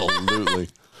 Absolutely.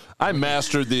 I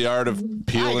mastered the art of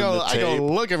peeling the I tape. go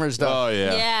looking for stuff. Oh,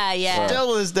 yeah. Yeah, yeah.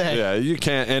 Still to this day. Yeah, you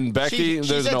can't. And Becky, She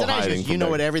there's said no tonight, she hiding goes, from you know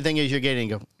Becky. what everything is you're getting.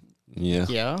 Go, Yeah.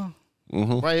 yeah.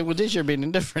 Why would this year be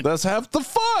any different? That's half the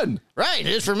fun. Right, it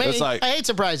is for me. It's like- I hate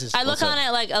surprises. I look on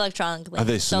it like electronically. Are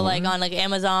they so like similar? on like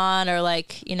Amazon or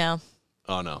like, you know.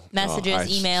 Oh, no. Messages, I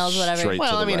emails, whatever. straight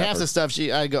well, to I mean, half wrapper. the stuff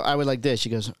I would like this. She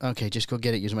goes, okay, just go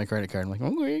get it. Use my credit card. I'm like,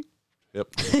 okay. Yep.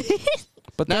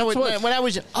 But Now, that's what. when I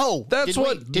was, That's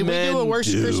what did we do a men worse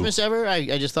do. Christmas ever?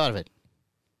 I just thought of it.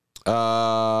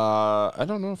 I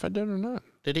don't know if I did or not.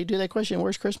 Did he do that question?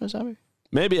 Worst Christmas ever?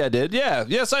 Maybe I did. Yeah.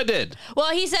 Yes, I did.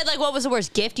 Well, he said like, what was the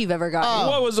worst gift you've ever gotten?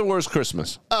 What was the worst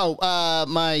Christmas? Oh,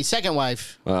 my second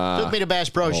wife took me to Bass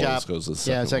Pro always Shop. goes to the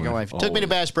Yeah, second second wife. wife. Took me to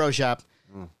Always. Bass Pro Shop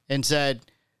and said,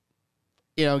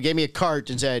 gave me a cart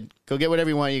and said, go get whatever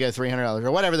you want. You got $300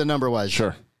 or whatever the number was.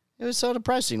 Sure. It was so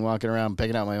depressing walking around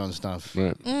picking out my own stuff.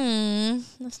 Right.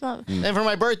 That's not. And for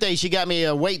my birthday, she got me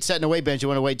a weight set and a weight bench. You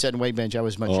want a weight set and weight bench? I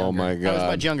was much younger. Oh, my I was God.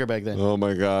 much younger back then. Oh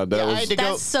my God. That Yeah, I was. had to go.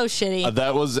 That's so shitty.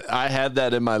 That was. I had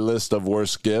that in my list of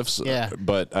worst gifts. Yeah.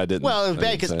 But I didn't. Well, it was bad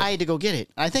didn't because say it. I had to go get it.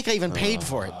 I think I even paid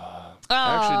for it.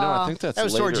 Actually, no. I think that's That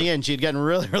was later. towards the end. She had gotten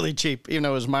really, really cheap, even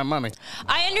though it was my money.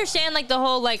 I understand like the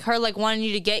whole like her like wanting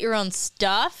you to get your own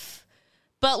stuff,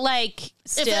 But like,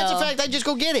 still, If that's a fact, I just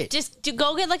go get it. just to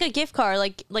go get like a gift card.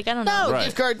 Like I don't know. No, Right.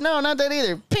 gift card. No, not that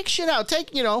either. Pick shit out.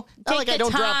 Take, not Take like the I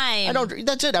don't drop. time. I don't.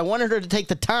 That's it. I wanted her to take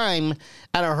the time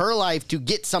out of her life to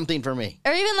get something for me.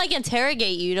 Or even like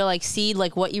interrogate you to like see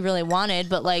like what you really wanted,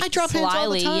 but like I drop hints all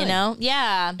the slyly, time. you know?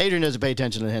 Yeah. Adrian doesn't pay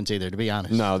attention to hints either, to be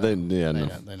honest. No, They no.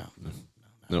 don't.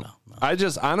 No. I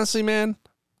just, honestly, man,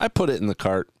 I put it in the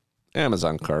cart,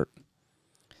 Amazon cart.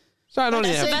 So I don't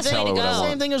even that's the have to best tell way her to what I go. Same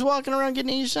want. thing as walking around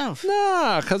getting it yourself.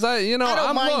 Nah, because I don't I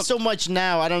don't mind so much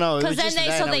now. I don't know. It Because was then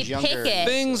just that I they was younger. pick it.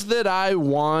 Things that I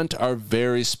want are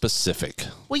very specific.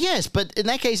 Well, yes, but in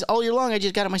that case, all year long, I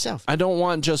just got it myself. I don't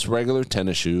want just regular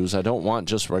tennis shoes. I don't want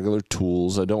just regular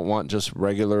tools. I don't want just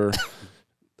regular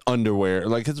underwear.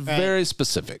 Like, it's very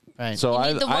specific. Right. So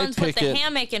You need the I ones with pick the it.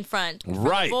 hammock in front. For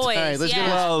Right. The boys. All right, let's get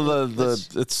yeah. Well,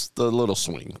 it's the little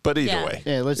swing, but either Yeah. way.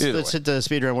 Yeah, let's Either way. hit the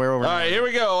speed run. We're over. All right, here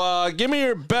we go. Give me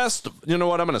your best. You know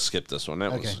what? I'm going to skip this one.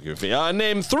 That was goofy.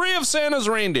 Name 3 of Santa's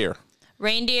reindeer.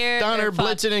 Reindeer. Donner, or fuck,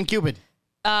 Blitzen, and Cupid.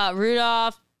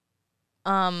 Rudolph.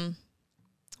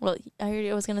 Well,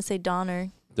 I was gonna say Donner.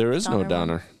 There is no Donner one.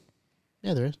 Donner.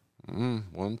 Yeah, there is.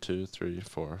 1, 2, 3,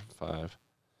 4, 5.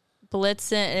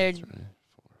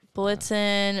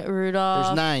 Blitzen, Rudolph.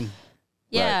 There's 9.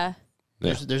 Yeah.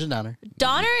 Yeah. There's a Donner.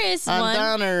 Donner is I'm one.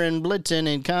 Donner and Blitzen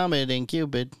and Comet and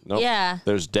Cupid. Nope. Yeah.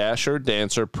 There's Dasher,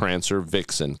 Dancer, Prancer,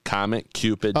 Vixen, Comet,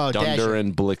 Cupid, Oh, Dunder, Dasher.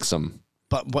 and Blixen.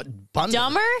 But what? Bundle?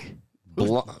 Dumber?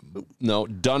 No,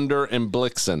 Dunder and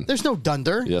Blixen. There's no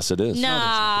Dunder. Yes, it is.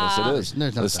 Nah. Yes, it is.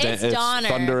 There's no It's Donner.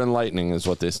 Thunder and Lightning is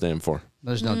what they stand for.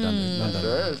 There's no Dunder. No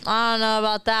Dunder. I don't know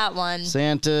about that one.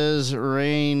 Santa's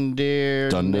reindeer.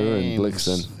 Dunder and names.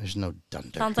 Blitzen. There's no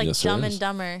Dunder. Sounds like Yes, there Dumb is. and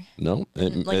Dumber. No,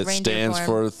 it, Like it reindeer stands form.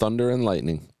 for Thunder and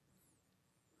Lightning.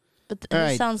 But All this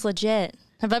right. sounds legit.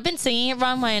 Have I been singing it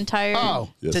wrong my entire... Oh,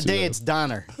 Yes, you today have. it's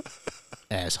Donner.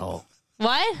 Asshole.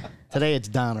 What? Today it's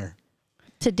Donner.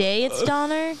 Today it's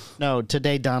Donner? No,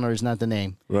 today Donner is not the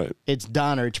name. Right, It's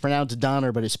Donner. It's pronounced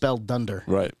Donner, but it's spelled Dunder.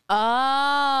 right.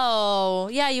 Oh.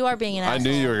 Yeah, you are being an I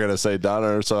asshole. knew you were going to say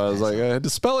Donner, so I was like, I had to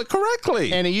spell it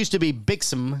correctly. And it used to be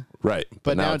Bixum, Right.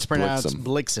 but now it's pronounced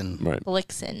Blixen. Blixen. Right.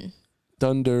 Blixen.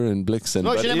 Dunder and Blixen.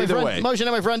 But Motion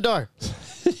at my front door.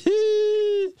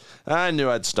 I knew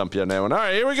I'd stump you on that one. All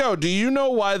right, here we go. Do you know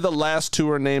why the last 2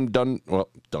 are named Dunder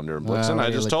and Blixen?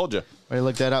 I just told you. I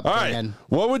looked that up. All right. again.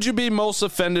 What would you be most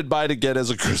offended by to get as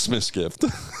a Christmas gift?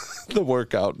 The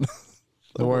workout.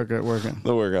 The working.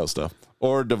 The workout stuff.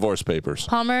 Or divorce papers.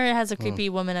 Palmer has a creepy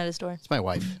woman at his door. It's my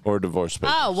wife. Or divorce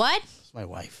papers. Oh, what? It's my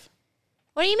wife.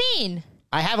 What do you mean?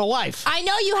 I have a wife. I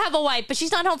know you have a wife, but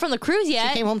she's not home from the cruise She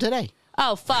yet. came home today.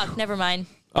 Oh, fuck. Never mind.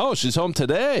 Oh, she's home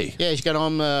today. Yeah, she got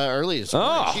home early this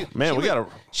morning. Oh,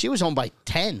 She was home by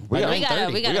 10. We by gotta- 9:30.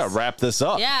 we We got to wrap this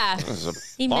up. Yeah.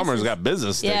 He Palmer's misses- got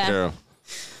business to take Yeah. care of.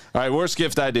 All right, worst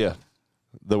gift idea.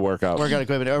 The workout. Workout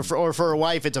equipment. Or for a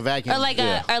wife, it's a vacuum. Or like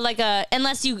a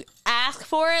unless you ask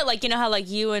for it, like you know how like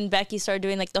you and Becky started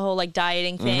doing like the whole like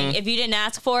dieting thing. If you didn't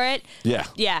ask for it, Yeah.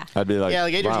 yeah. I'd be like, yeah,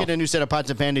 like Adrian's wow. getting a new set of pots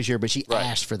and pans this year, but she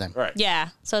asked for them. Right. Yeah.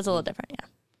 So it's a little different,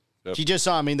 yeah. She just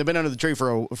saw. I mean, they've been under the tree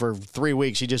for 3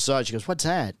 weeks. She just saw it. She goes, "What's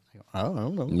that?" I go, I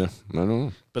don't know. No, I don't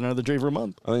know. Been under the tree for a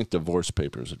month. I think divorce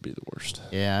papers would be the worst.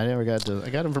 Yeah, I never got to. I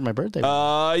got them for my birthday.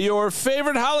 Your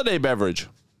favorite holiday beverage?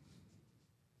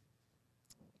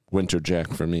 Winter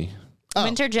Jack for me.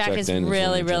 Winter Jack Jack is Daniels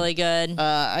really, Winter. really good.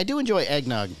 I do enjoy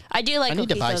eggnog. I do like I need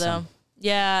to buy Coquito though. some.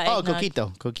 Yeah. Oh, eggnog.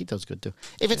 coquito. Coquito's good too.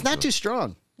 If it's not too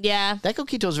strong, Yeah. that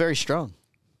coquito's very strong.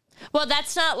 Well,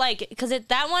 that's not like because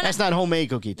that one. That's not homemade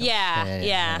coquito.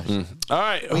 Yeah. All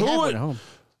right. We Who have one would at home.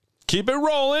 keep it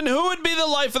rolling? Who would be the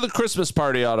life of the Christmas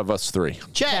party out of us 3?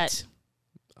 Chet.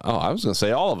 Oh, I was going to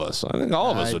say all of us. I think all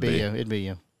of us would It'd be be. you. It'd be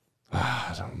you.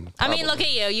 I mean, look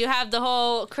at you. You have the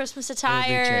whole Christmas attire,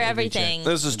 Chet, it'd be everything.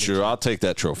 This is true. I'll take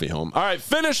that trophy home. All right,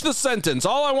 finish the sentence.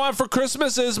 All I want for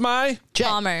Christmas is my. Chet.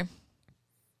 Palmer.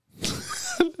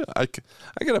 I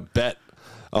got to bet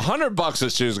 $100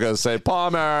 that she was going to say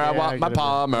Palmer. I want my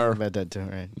Palmer. Bet that too,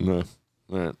 right? No.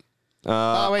 All right.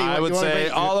 Oh, wait, I you would wanna say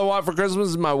bring- all I want for Christmas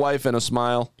is my wife and a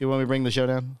smile. You want me to bring the show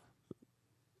down?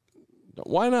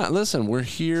 Why not? Listen, we're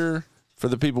here for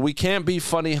the people. We can't be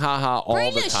funny, haha, all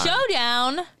Bring the the time. show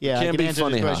down. Yeah, I Can't can be answer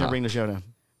funny, this question. haha. Bring the show down.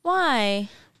 Why?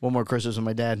 One more Christmas with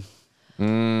my dad.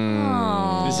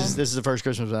 Oh. This is the first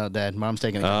Christmas without dad. Mom's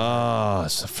taking it. Oh,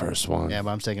 it's the first one. Yeah,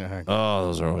 Mom's taking it hard. Oh,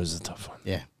 those are always the tough ones.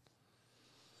 Yeah,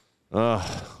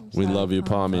 Oh, we love you,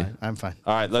 Palmy. I'm fine.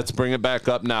 All right, let's bring it back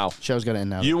up now. Show's gonna end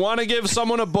now. You want to give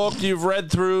someone a book you've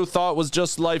read through, thought was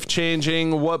just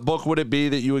life-changing. What book would it be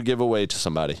that you would give away to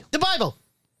somebody? The Bible.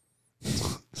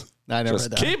 I never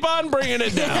Just read that. keep on bringing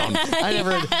it down. I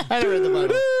never read the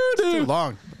Bible. too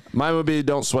long. Mine would be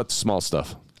Don't Sweat the Small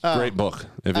Stuff. Great book.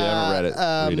 If you haven't read it,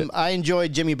 read it. I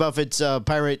enjoyed Jimmy Buffett's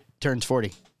Pirate Turns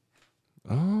 40.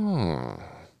 Oh, I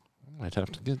might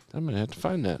have to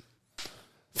find that.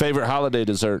 Favorite holiday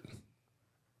dessert?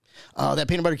 Oh, that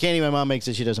peanut butter candy my mom makes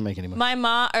that she doesn't make anymore.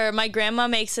 My grandma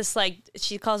makes this, like,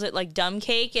 she calls it like dumb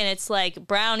cake, and it's like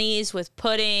brownies with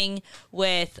pudding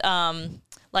with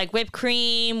like whipped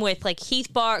cream with like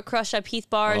crushed up Heath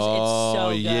bars. It's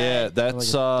so good. Yeah,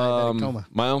 that's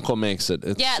my uncle makes it.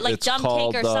 It's dumb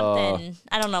called, cake or something.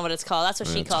 I don't know what it's called. That's what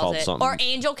she calls it. Something. Or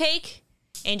angel cake.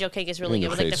 Angel cake is really good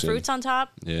with like the fruits on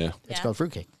top. Yeah. It's called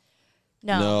fruitcake.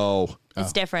 No.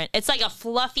 It's different. It's like a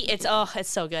fluffy. It's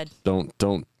so good.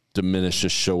 Don't diminish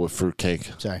this show with fruitcake.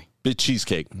 Sorry. Be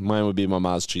cheesecake. Mine would be my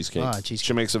mom's cheesecake. Oh, cheesecake.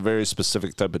 She makes a very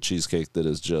specific type of cheesecake that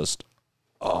is just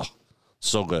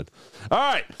so good. All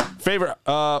right. Favorite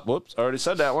whoops, I already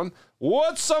said that one.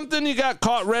 What's something you got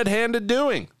caught red-handed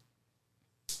doing?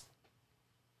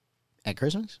 At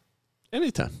Christmas?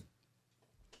 Anytime.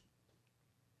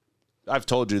 I've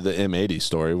told you the M80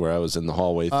 story where I was in the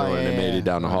hallway throwing M80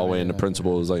 down the hallway, and the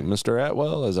principal was like, Mr.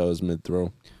 Atwell, as I was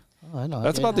mid-throw. Oh, I know.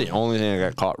 That's about the only thing I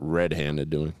got caught red-handed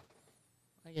doing.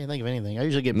 I can't think of anything. I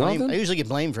usually get blamed. Nothing? I usually get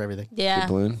blamed for everything. Yeah.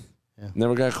 Yeah.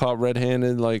 Never got caught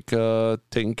red-handed, like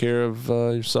taking care of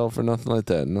yourself or nothing like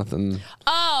that. Nothing.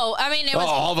 Oh, I mean, it was.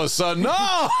 All of a sudden, no.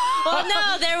 Well,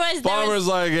 no, there was. Farmer's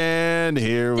like, and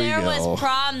here we go. There was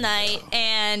prom night,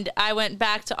 and I went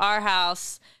back to our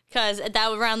house because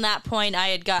around that point I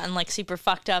had gotten like super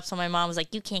fucked up. So my mom was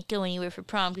like, "You can't go anywhere for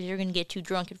prom because you're gonna get too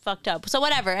drunk and fucked up." So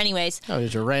whatever. Anyways. Oh,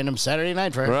 it's a random Saturday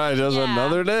night for her. Right, just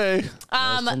another day.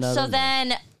 So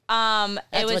then.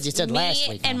 It was what you said me last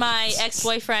week, and my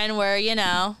ex-boyfriend were,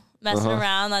 messing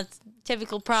around. That's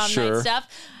typical prom night stuff.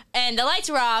 And the lights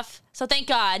were off, so thank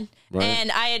God. Right.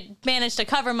 And I had managed to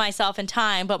cover myself in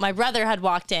time, but my brother had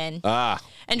walked in.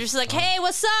 And just like, hey,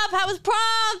 what's up? How was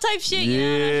prom? Type shit. Yeah.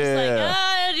 And I'm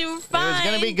just like, you were fine. It's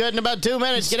going to be good in about 2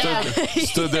 minutes. Get out.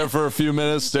 Stood there for a few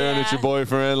minutes staring at your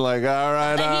boyfriend like, all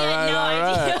right, And all he right, had no all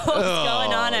idea right. what was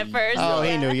going on at first. Oh,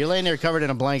 he knew. You're laying there covered in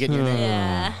a blanket. Your name.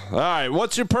 Yeah. All right,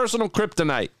 what's your personal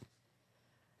kryptonite?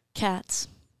 Cats.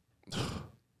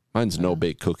 Mine's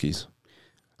no-bake cookies.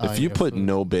 If you put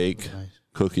no-bake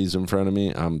cookies in front of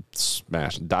me, I'm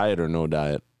smashing. Diet or no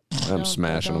diet, I'm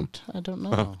smashing them. I don't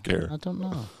know. I don't care. I don't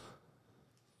know.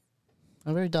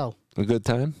 I'm very dull. A good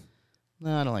time?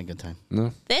 No, I don't like good time.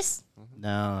 No? This? No.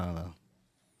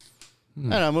 I don't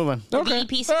know. Move on. Okay.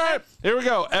 piece All of right. Here we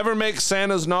go. Ever make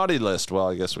Santa's naughty list? Well,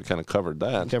 I guess we kind of covered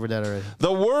that. Covered that already.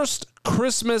 The worst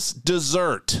Christmas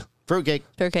dessert. Fruitcake.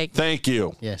 Fruitcake. Thank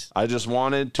you. Yes. I just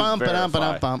wanted to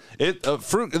verify. Bump.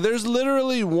 There's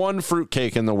literally one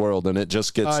fruitcake in the world, and it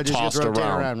just gets tossed rotated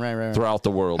around right. throughout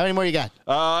the world. How many more you got?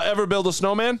 Ever build a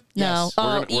snowman? No. Yes.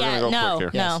 Oh, We're gonna go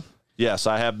quick here. No. Yes,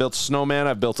 I have built a snowman.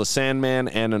 I've built a sandman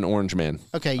and an orange man.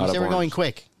 Okay, you out said of we're going orange.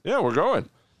 quick. Yeah, we're going.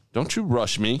 Don't you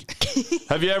rush me.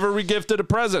 Have you ever regifted a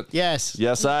present? Yes.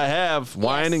 Yes, I have.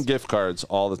 Wine Yes. and gift cards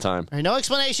all the time. All right, no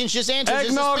explanations, just answers. This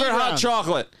is Eggnog speed or hot round.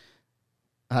 chocolate?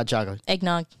 Hot chocolate.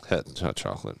 Eggnog. Hot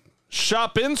chocolate.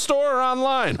 Shop in store or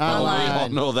online? Online. We all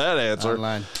know that answer.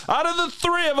 Online. Out of the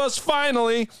three of us,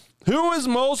 finally, who is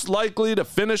most likely to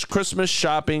finish Christmas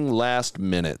shopping last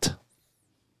minute?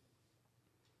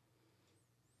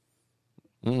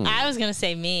 I was going to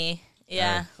say me.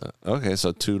 Yeah. Okay,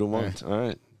 so 2-1. All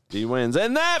right. D wins.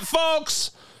 And that,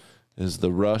 folks, is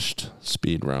the rushed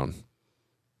speed round.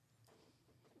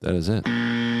 That is it.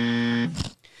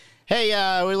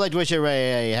 Hey, we'd like to wish everybody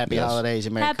a happy Yes. holidays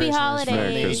and Merry Happy Christmas. holidays. from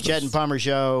Merry the Christmas. Chet and Palmer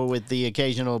Show with the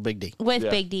occasional Big D. With Yeah.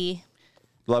 Big D.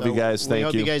 Love you guys. We Thank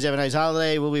hope you guys have a nice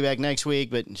holiday. We'll be back next week,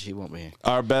 but she won't be here.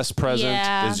 Our best present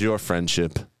Yeah. is your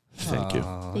friendship. Thank you.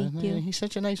 Thank you. He's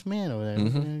such a nice man over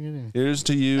there. Here's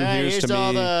to you. All right, here's here's to to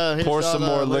all me. the- Pour here's to some all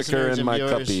more the liquor listeners in my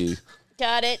and viewers. cuppy.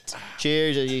 Got it.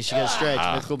 Cheers. She got a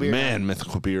stretch. Mythical beer. Man,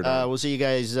 mythical beard. We'll see you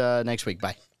guys next week.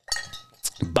 Bye.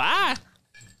 Bye.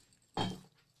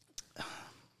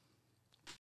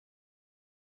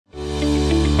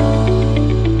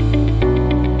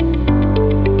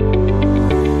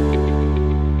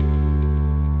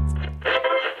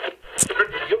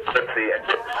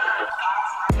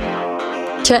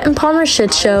 Chet and Palmer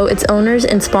Shit Show, its owners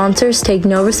and sponsors take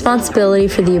no responsibility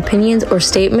for the opinions or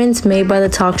statements made by the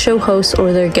talk show hosts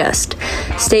or their guest.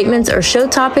 Statements or show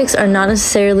topics are not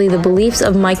necessarily the beliefs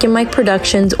of Mike and Mike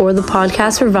Productions or the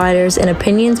podcast providers, and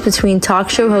opinions between talk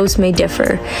show hosts may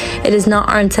differ. It is not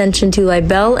our intention to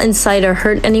libel, incite, or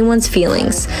hurt anyone's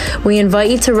feelings. We invite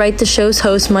you to write the show's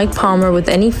host, Mike Palmer, with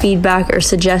any feedback or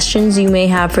suggestions you may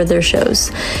have for their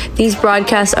shows. These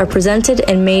broadcasts are presented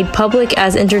and made public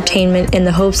as entertainment in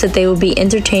the hopes that they will be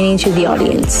entertaining to the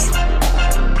audience.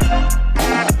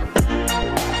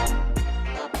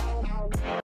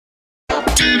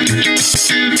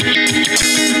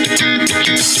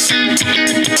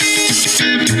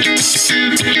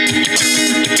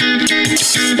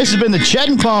 This has been the Chet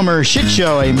and Palmer Shit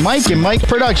Show, a Mike and Mike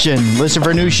production. Listen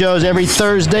for new shows every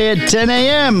Thursday at 10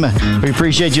 a.m. We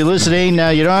appreciate you listening. Now,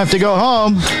 you don't have to go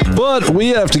home. But we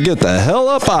have to get the hell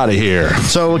up out of here.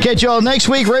 So we'll catch you all next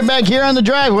week right back here on the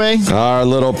driveway. Our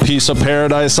little piece of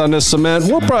paradise on this cement.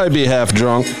 We'll probably be half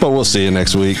drunk, but we'll see you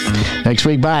next week. Next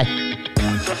week, bye.